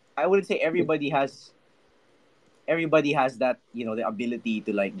 Well, I wouldn't say everybody has that the ability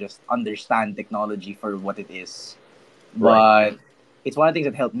to like just understand technology for what it is. Right. but it's one of the things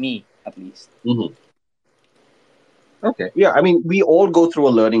that helped me at least. Hmm. Okay. Yeah. I mean, we all go through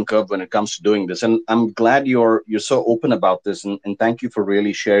a learning curve when it comes to doing this, and I'm glad you're so open about this, and thank you for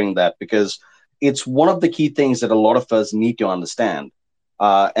really sharing that because it's one of the key things that a lot of us need to understand,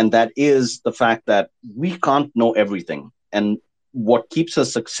 and that is the fact that we can't know everything, and what keeps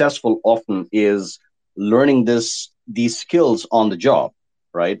us successful often is learning these skills on the job,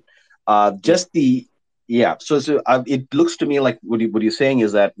 right? Yeah. Just the Yeah. So it looks to me like what you're saying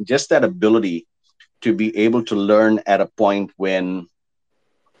is that just that ability to be able to learn at a point when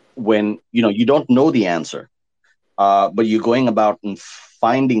you don't know the answer, but you're going about and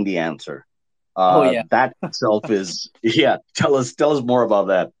finding the answer. Oh yeah. That itself is yeah. Tell us more about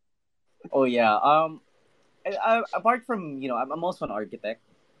that. Oh yeah. Apart from I'm also an architect,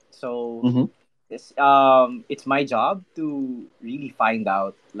 so Hmm. it's my job to really find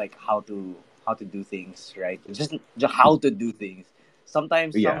out like how to do things right, just how to do things.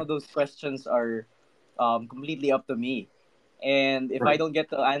 Sometimes some Yeah. of those questions are completely up to me, and if I Right. don't get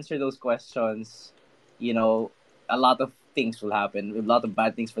to answer those questions, you know a lot of things will happen, a lot of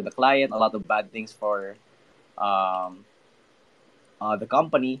bad things for the client, a lot of bad things for um, the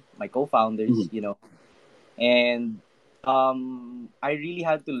company, my co-founders, Hmm. and I really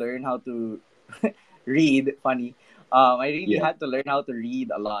had to learn how to read. Funny, I really Yeah. had to learn how to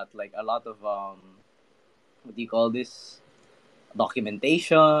read a lot, like a lot of what do you call this,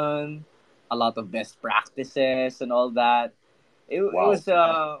 documentation, a lot of best practices, and all that. It Wow. was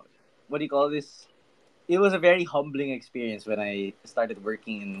what do you call this? It was a very humbling experience when I started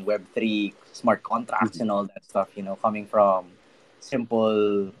working in Web3 smart contracts Hmm. and all that stuff. Coming from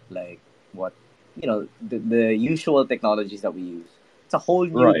simple like what the usual technologies that we use. It's a whole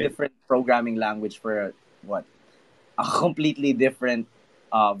new Right. different programming language for what a completely different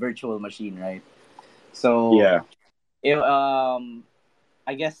virtual machine, right? So Yeah. it,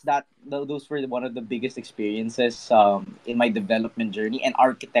 I guess that those were one of the biggest experiences in my development journey and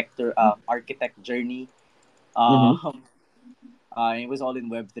architect journey. Hmm. Um, it was all in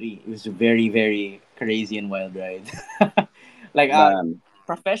Web3. It was a very, very crazy and wild ride. like Man.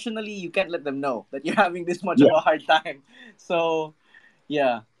 professionally, you can't let them know that you're having this much of Yeah. a hard time. So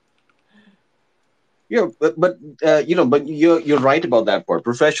yeah, Yeah, but you're right about that part.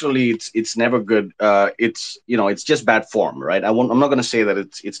 Professionally, it's never good. It's just bad form, right? I'm not going to say that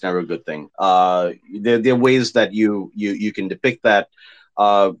it's never a good thing. There are ways that you can depict that,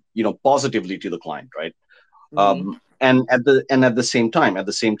 positively to the client, right? hmm And at the same time,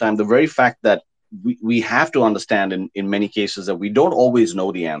 the very fact that we have to understand in many cases that we don't always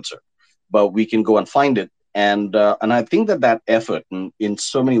know the answer, but we can go and find it. And I think that effort in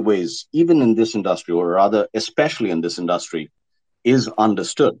so many ways, even in this industry, or rather especially in this industry, is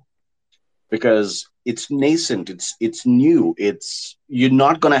understood because it's nascent, it's new. It's You're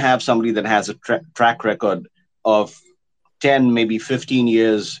not going to have somebody that has a track record of 10, maybe 15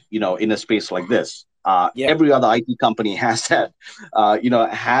 years, in a space like this. yeah, Every other IT company has that,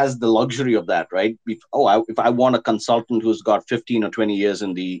 has the luxury of that, right? If I want a consultant who's got 15 or 20 years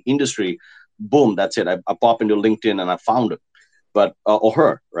in the industry, boom, that's it. I pop into LinkedIn and I found it, or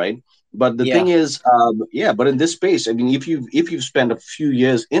her, right? But the yeah, thing is, yeah, but in this space, I mean, if you've spent a few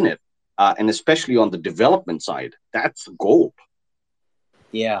years in it, and especially on the development side, that's gold.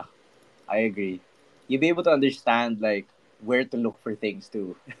 yeah. I agree. You'll be able to understand like where to look for things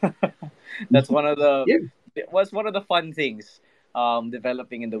too. That's one of the Yeah. was one of the fun things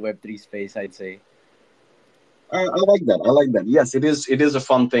developing in the Web3 space, I'd say. I like that. I like that. Yes, it is. It is a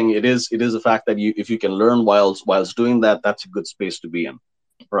fun thing. It is a fact that if you can learn whilst doing that, that's a good space to be in.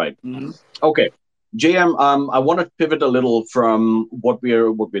 Right. hmm Okay. JM, I want to pivot a little from what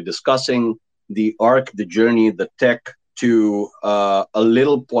we're discussing, the arc, the journey, the tech, to a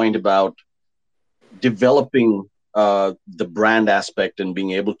little point about developing the brand aspect and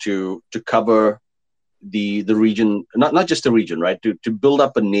being able to cover the region, not just the region, right? To build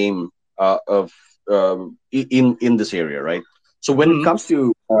up a name of in this area, right? So when it hmm comes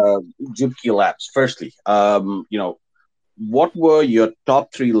to Gibki Labs, firstly, what were your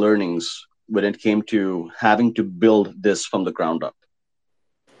top three learnings when it came to having to build this from the ground up?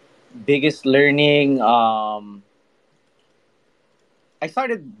 Biggest learning. I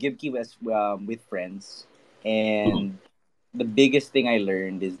started Gibki with friends, Hmm. and the biggest thing I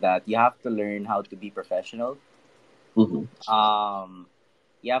learned is that you have to learn how to be professional. Hmm. Um,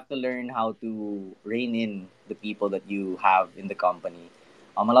 you have to learn how to rein in the people that you have in the company.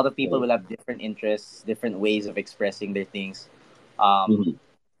 A lot of people Right. will have different interests, different ways of expressing their things, um, Hmm.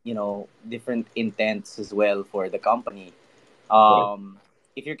 different intents as well for the company. Right. Um,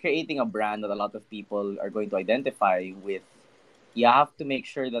 if you're creating a brand that a lot of people are going to identify with, you have to make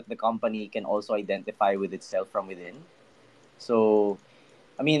sure that the company can also identify with itself from within. So,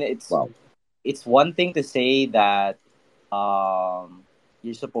 I mean, Wow. it's one thing to say that um,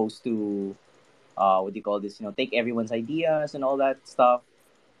 you're supposed to what do you call this? Take everyone's ideas and all that stuff.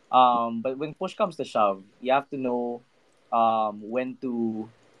 But when push comes to shove, you have to know when to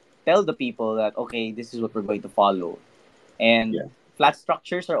tell the people that okay, this is what we're going to follow. And Yeah. flat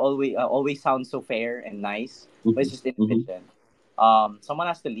structures are always sound so fair and nice, but it's Hmm. just Hmm. inefficient. Someone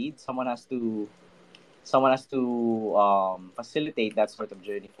has to lead. Someone has to facilitate that sort of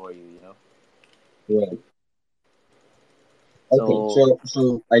journey for you. Right. Okay. So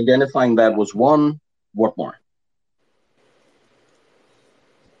So identifying that yeah. was one. What more?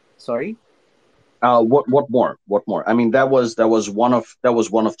 Sorry. What more? What more? I mean, that was one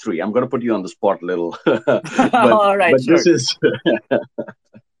of three. I'm gonna put you on the spot a little, but All right. but this Sure. is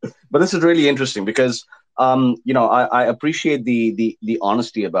but this is really interesting because I appreciate the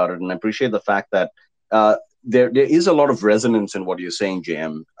honesty about it, and I appreciate the fact that there is a lot of resonance in what you're saying,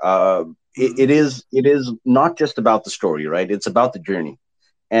 JM. Mhm. It is not just about the story, right? It's about the journey,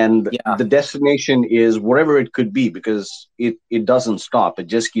 and Yeah. the destination is whatever it could be, because it doesn't stop. It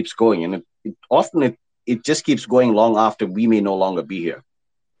just keeps going, and it just keeps going long after we may no longer be here,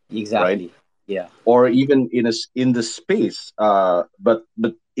 right? Exactly. Yeah. Or even in the space, but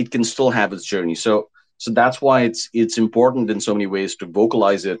it can still have its journey. So that's why it's important in so many ways to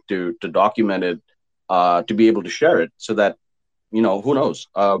vocalize it, to document it, to be able to share it, so that who knows,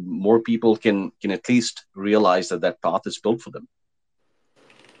 more people can at least realize that that path is built for them,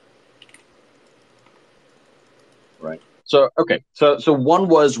 right? So okay, so one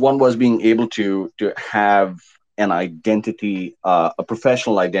was being able to have an identity, a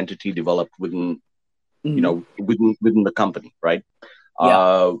professional identity developed Hmm. within the company, right? Yeah.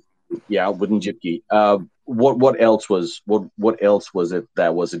 uh yeah, within Gipki. What else was it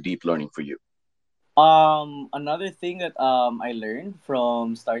that was a deep learning for you? Another thing that I learned from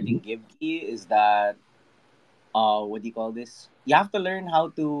Hmm. starting Gibki is that what do you call this? You have to learn how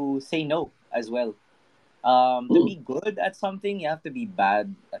to say no as well. To Mm. be good at something, you have to be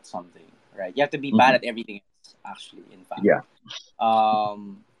bad at something, right? You have to be bad Hmm. at everything else, actually, in fact. Yeah.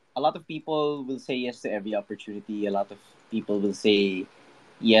 A lot of people will say yes to every opportunity. A lot of people will say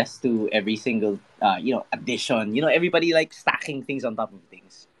yes to every single, addition. Everybody like stacking things on top of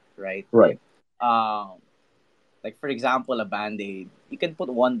things, right? Right. Um, like for example, a band-aid. You can put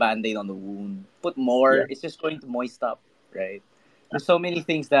one band-aid on the wound. Put Yeah. more, it's just going to moist up, right? There's so many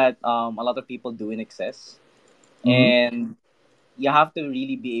things that a lot of people do in excess, Hmm. and you have to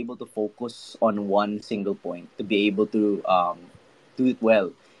really be able to focus on one single point to be able to do it well.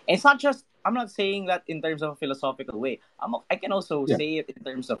 And it's not just. I'm not saying that in terms of a philosophical way. I can also Yeah. say it in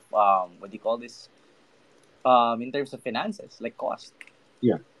terms of what do you call this? In terms of finances, like cost.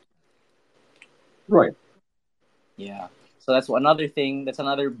 Yeah. Right. Yeah. So that's another thing. That's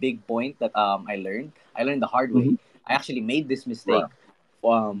another big point that I learned. I learned the hard way. Hmm. I actually made this mistake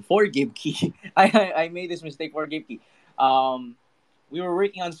Right. for Gibki. I made this mistake for Gibki. Um, we were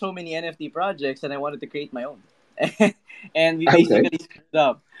working on so many NFT projects, and I wanted to create my own, and we Okay. basically screwed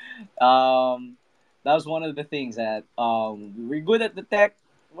up. Um, that was one of the things that we're good at the tech.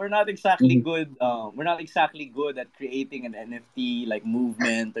 We're not exactly Hmm. good. We're not exactly good at creating an NFT like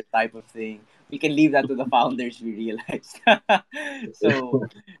movement or type of thing. We can leave that to the founders. We realized. So,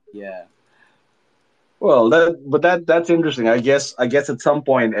 yeah, Well, that's interesting. I guess at some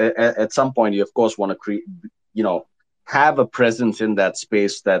point you of course want to create, you know have a presence in that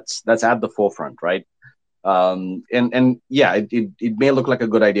space that's at the forefront, right? And yeah, it may look like a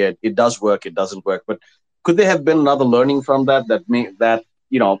good idea. It does work, it doesn't work, but could there have been another learning from that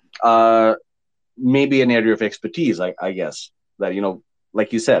maybe an area of expertise, I guess, that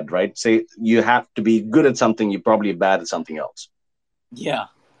like you said, right? Say you have to be good at something, you're probably bad at something else. yeah.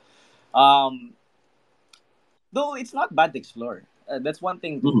 Um, though it's not bad to explore. That's one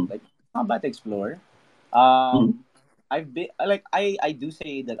thing too. Hmm. Like it's not bad to explore. Hmm. I've been like I do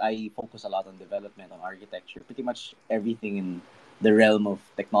say that I focus a lot on development, on architecture, pretty much everything in the realm of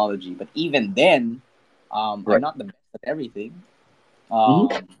technology. But even then, I'm Right. not the best at everything. Hmm.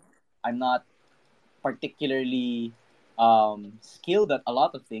 Um, I'm not particularly skilled at a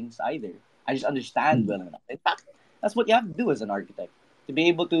lot of things either. I just understand Hmm. well enough. In fact, that's what you have to do as an architect. To be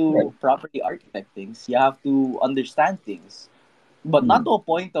able Right. to properly architect things, you have to understand things, but not Hmm. to a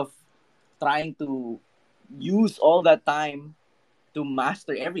point of trying to use all that time to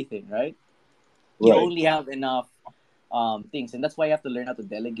master everything, right? You Right. only have enough things, and that's why you have to learn how to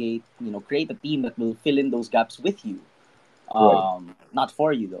delegate. Create a team that will fill in those gaps with you. Right. Not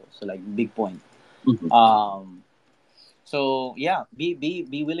for you though. So like big point. Hmm. Um, so yeah,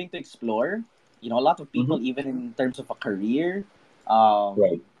 be willing to explore. You know, a lot of Hmm. people, even in terms of a career,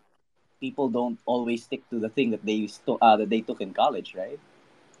 Right. people don't always stick to the thing that they took in college, right?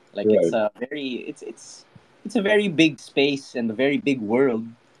 Like Right. it's a very big space and a very big world.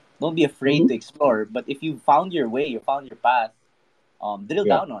 Don't be afraid Hmm. to explore. But if you found your way, you found your path, drill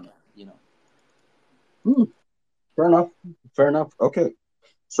Yeah. down on it. You know. Hmm. Fair enough. Fair enough. Okay.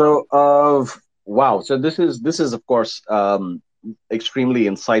 So, wow. So this is of course extremely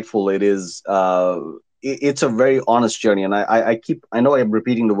insightful. It is. It's a very honest journey, and I know I'm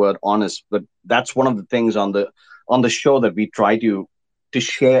repeating the word honest, but that's one of the things on the show that we try to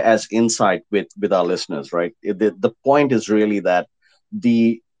share as insight with our listeners. Right. The point is really that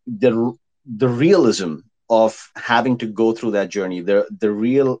the the realism of having to go through that journey, the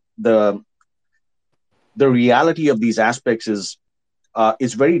reality of these aspects is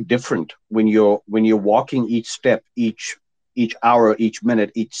very different when you're walking each step, each hour, each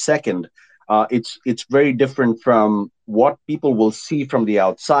minute, each second. It's very different from what people will see from the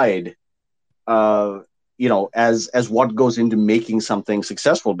outside. Uh, as what goes into making something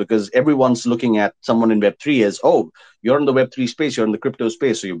successful, because everyone's looking at someone in Web3 as, oh, you're in the Web3 space, you're in the crypto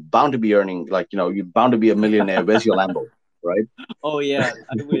space, so you're bound to be earning, like, you're bound to be a millionaire. Where's your Lambo, right? Oh yeah,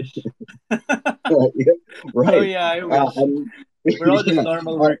 I wish. Yeah, Oh right. yeah, I wish. And We're all just yeah.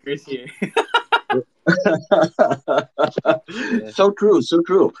 normal workers here. Yeah. So true, so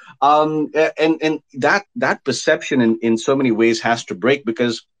true. And that perception in so many ways has to break,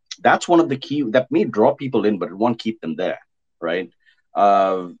 because that's one of the key that may draw people in, but it won't keep them there, right?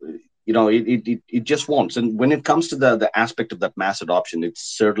 uh it just won't. And when it comes to the aspect of that mass adoption, it's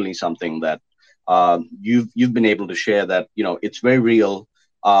certainly something that you've been able to share, that it's very real.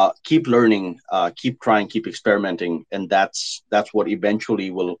 Keep learning, keep trying, keep experimenting, and that's what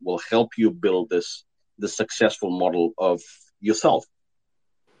eventually will help you build the successful model of yourself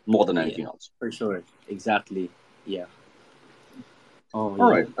more than Yeah, anything else. for sure. Exactly. Yeah. Oh All yeah.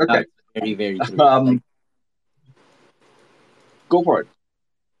 right. Okay. That's very very true. Like Um, go for it.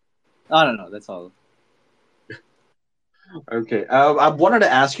 I don't know. That's all. Okay. I wanted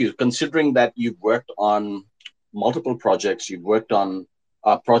to ask you, considering that you've worked on multiple projects, you've worked on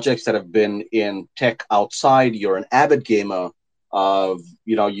projects that have been in tech outside. You're an avid gamer.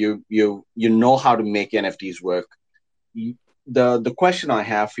 You know how to make NFTs work. Y- the question I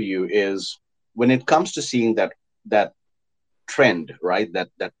have for you is, when it comes to seeing that trend, right? That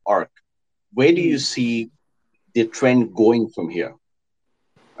arc. Where do you Mm. see the trend going from here?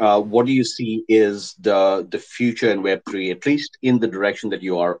 What do you see is the future in Web3, at least in the direction that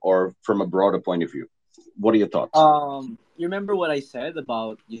you are, or from a broader point of view? What are your thoughts? You remember what I said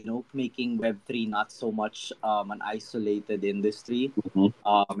about making Web3 not so much an isolated industry, Hmm.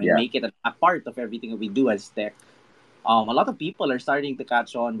 and Yeah. make it a part of everything that we do as tech. A lot of people are starting to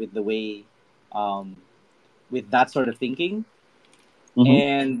catch on with the way, um, with that sort of thinking, Hmm.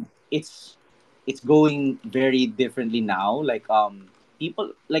 and it's going very differently now. Like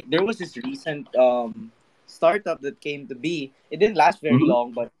people, like there was this recent startup that came to be. It didn't last very Hmm.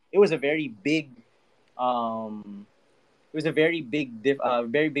 long, but it was a very big um very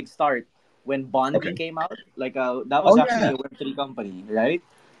big start when Bondi Okay. came out. Like that was Oh actually yeah. a Web3 company, right?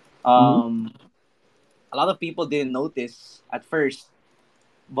 Hmm. Um, a lot of people didn't notice at first,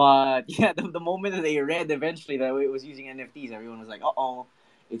 but yeah, the moment that they read eventually that it was using NFTs, everyone was like, "Uh oh,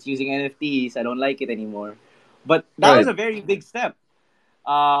 it's using NFTs. I don't like it anymore." But that was Right. a very big step.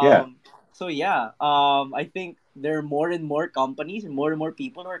 Yeah. So yeah, I think there are more and more companies and more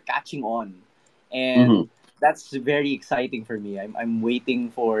people who are catching on, Hmm. and that's very exciting for me. I'm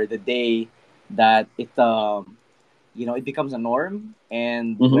waiting for the day that it becomes a norm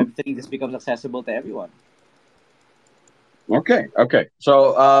and Hmm. Web3 just becomes accessible to everyone. Okay. Okay.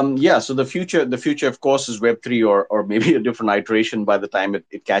 So yeah. So the future, of course, is Web3, or maybe a different iteration by the time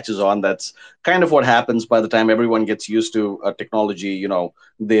it catches on. That's kind of what happens by the time everyone gets used to technology.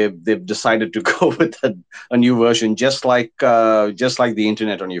 They've decided to go with a new version, just like the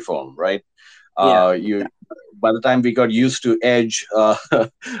internet on your phone, right? Yeah, You By the time we got used to Edge,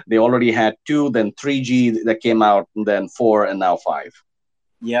 they already had two, then 3G that came out, and then four, and now five.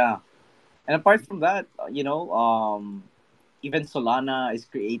 yeah. And apart from that, even Solana is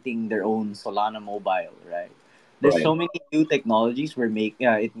creating their own Solana mobile, right? There's Right. so many new technologies where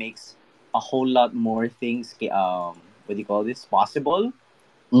it makes a whole lot more things what do you call this, possible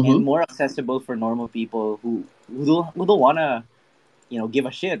and Mm-hmm. more accessible for normal people who don't want to give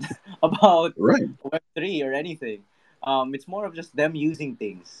a shit about Right. Web3 or anything. It's more of just them using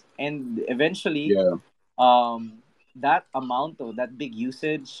things, and eventually, Yeah. um, that amount of that big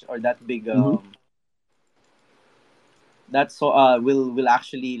usage or that big Hmm. that so will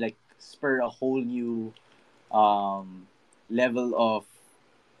actually like spur a whole new um level of,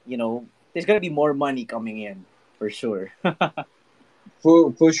 you know, there's gonna be more money coming in for sure.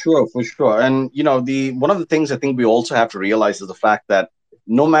 For sure. And the one of the things I think we also have to realize is the fact that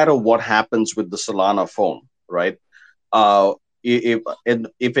no matter what happens with the Solana phone, right? uh, if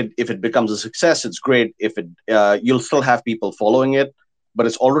it becomes a success, it's great. If it You'll still have people following it, but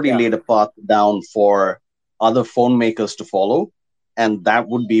it's already Yeah, laid a path down for other phone makers to follow, and that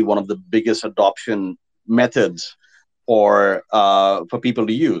would be one of the biggest adoption methods for people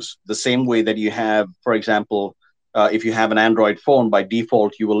to use. The same way that you have, for example, if you have an Android phone, by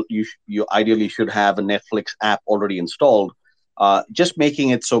default you ideally should have a Netflix app already installed, just making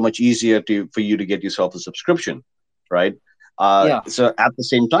it so much easier to for you to get yourself a subscription, right? yeah, So at the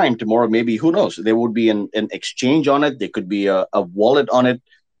same time, tomorrow, maybe, who knows, there would be an exchange on it. There could be a wallet on it,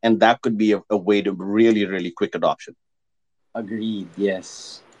 and that could be a way to really, really quick adoption. agreed.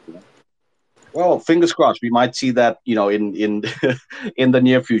 Yes, Well, fingers crossed. We might see that, in in the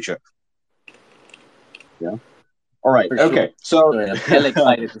near future. Yeah. All right. for sure. Okay. So, Sure, I'm hella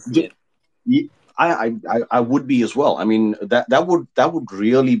excited to see j- it. I would be as well. I mean, that would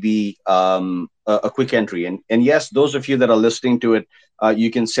really be a quick entry. And yes, those of you that are listening to it,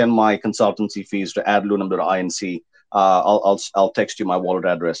 you can send my consultancy fees to adlunum.inc. I'll text you my wallet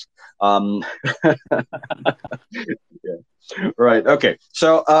address. Right. Okay.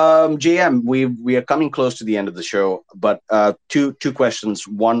 So, JM, we are coming close to the end of the show, but two questions.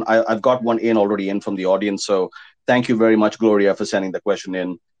 One, I've got one in already in from the audience. So thank you very much, Gloria, for sending the question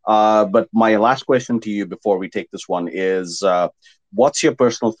in. But my last question to you before we take this one is, what's your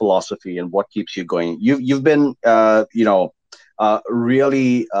personal philosophy and what keeps you going? You've been,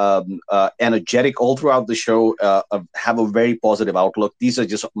 really energetic all throughout the show. Have a very positive outlook. These are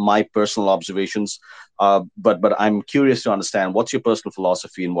just my personal observations, but I'm curious to understand what's your personal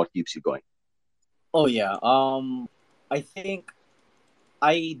philosophy and what keeps you going. Oh yeah. I think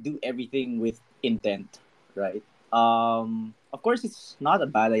I do everything with intent, right? Of course, it's not a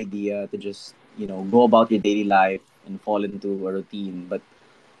bad idea to just, you know, go about your daily life and fall into a routine. But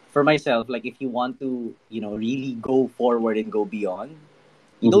for myself, like if you want to, you know, really go forward and go beyond,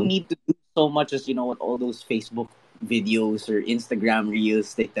 you don't Hmm. need to do so much as, you know, what all those Facebook videos or Instagram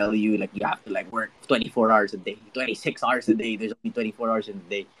reels they tell you, like you have to like work 24 hours a day, 26 hours a day. There's only 24 hours in a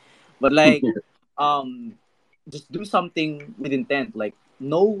day. But like um just do something with intent, like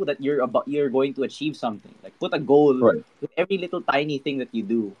know that you're going to achieve something, like put a goal Right. with every little tiny thing that you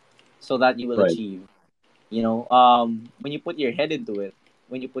do so that you will Right. achieve, you know. When you put your head into it,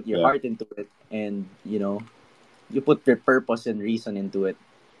 when you put your Yeah. heart into it, and you know, you put your purpose and reason into it,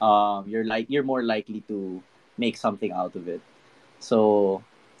 you're more likely to make something out of it. So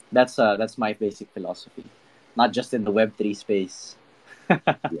that's my basic philosophy, not just in the Web3 space.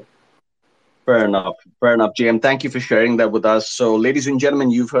 Yeah. Fair enough. Fair enough, JM. Thank you for sharing that with us. So, ladies and gentlemen,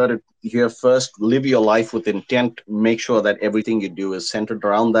 you've heard it here first. Live your life with intent. Make sure that everything you do is centered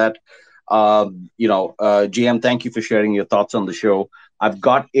around that. GM, thank you for sharing your thoughts on the show. I've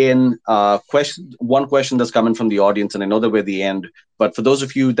got in one question that's coming from the audience, and I know that we're at the end. But for those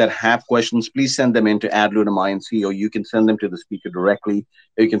of you that have questions, please send them in to AdLunam INC, or you can send them to the speaker directly,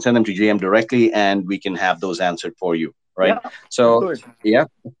 or you can send them to JM directly, and we can have those answered for you. Right. Yeah, of So, course. yeah.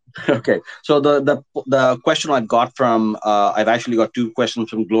 Okay. So the question I've got from I've actually got two questions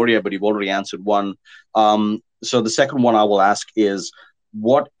from Gloria, but you've already answered one. So the second one I will ask is,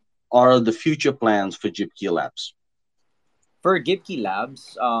 what are the future plans for Gibki Labs? For Gibki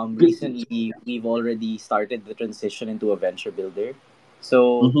Labs, Gibki. recently we've already started the transition into a venture builder.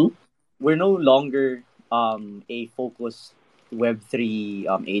 So Mm-hmm. we're no longer a focused Web3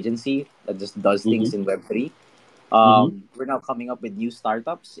 agency that just does Mm-hmm. things in Web3. Mm-hmm. We're now coming up with new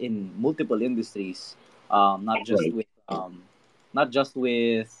startups in multiple industries, Right. not just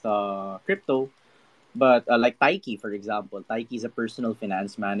with crypto, but like Taiki, for example. Taiki is a personal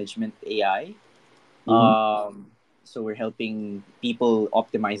finance management AI. Mm-hmm. So we're helping people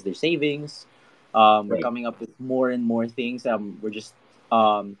optimize their savings. We're Right. coming up with more and more things. We're just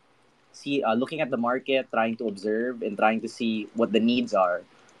um, looking at the market, trying to observe and trying to see what the needs are.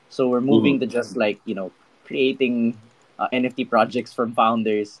 So we're Mm-hmm. moving to just like, you know, creating NFT projects from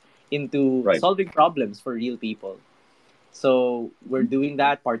founders into Right. solving problems for real people. So we're doing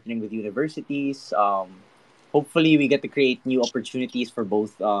that, partnering with universities. Hopefully, we get to create new opportunities for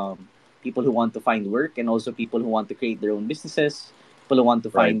both people who want to find work and also people who want to create their own businesses, people who want to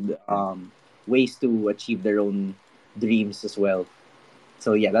Right. find ways to achieve their own dreams as well.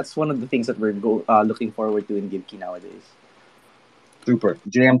 So yeah, that's one of the things that we're looking forward to in Gibki nowadays. Super.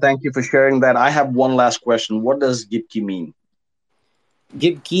 JM, thank you for sharing that. I have one last question. What does Gipki mean?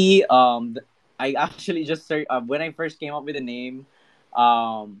 Gibki, I actually just when I first came up with the name,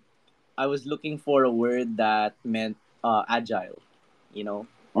 um, I was looking for a word that meant agile, you know,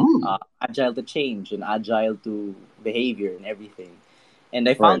 Mm, agile to change and agile to behavior and everything. And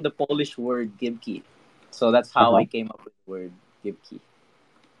I right. found the Polish word Gibki. So that's how Uh-huh. I came up with the word Gibki.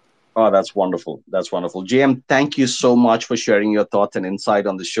 Oh, that's wonderful. That's wonderful. JM, thank you so much for sharing your thoughts and insight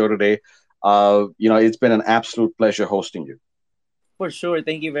on the show today. It's been an absolute pleasure hosting you. For sure.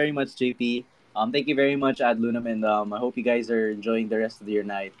 Thank you very much, JP. Thank you very much, Ad Lunam, and I hope you guys are enjoying the rest of your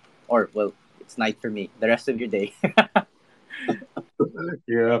night. Or, well, it's night for me. The rest of your day.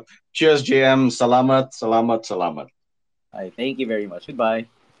 Yeah. Cheers, JM. Salamat, salamat, salamat. Hi, thank you very much. Goodbye.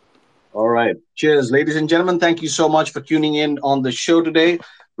 All right. Cheers, ladies and gentlemen. Thank you so much for tuning in on the show today.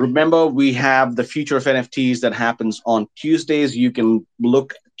 Remember, we have the Future of NFTs that happens on Tuesdays. You can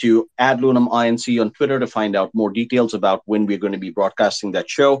look to Adlunum Inc. on Twitter to find out more details about when we're going to be broadcasting that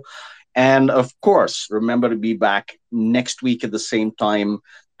show. And of course, remember to be back next week at the same time,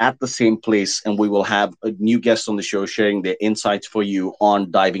 at the same place, and we will have a new guest on the show sharing their insights for you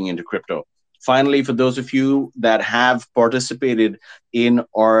on diving into crypto. Finally, for those of you that have participated in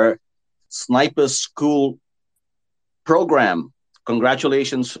our Sniper School program,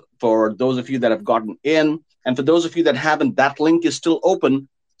 congratulations for those of you that have gotten in. And for those of you that haven't, that link is still open.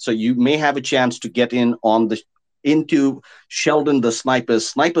 So you may have a chance to get in on the into Sheldon the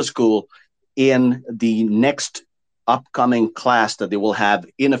Sniper School in the next upcoming class that they will have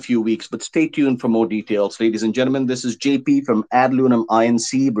in a few weeks. But stay tuned for more details. Ladies and gentlemen, this is JP from Adlunum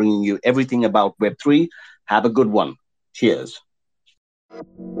Inc. bringing you everything about Web3. Have a good one. Cheers.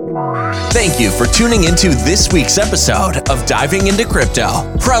 Thank you for tuning into this week's episode of Diving into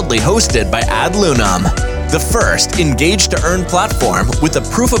Crypto, proudly hosted by Adlunum, the first engage-to-earn platform with a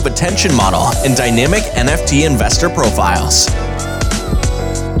proof of attention model and dynamic NFT investor profiles.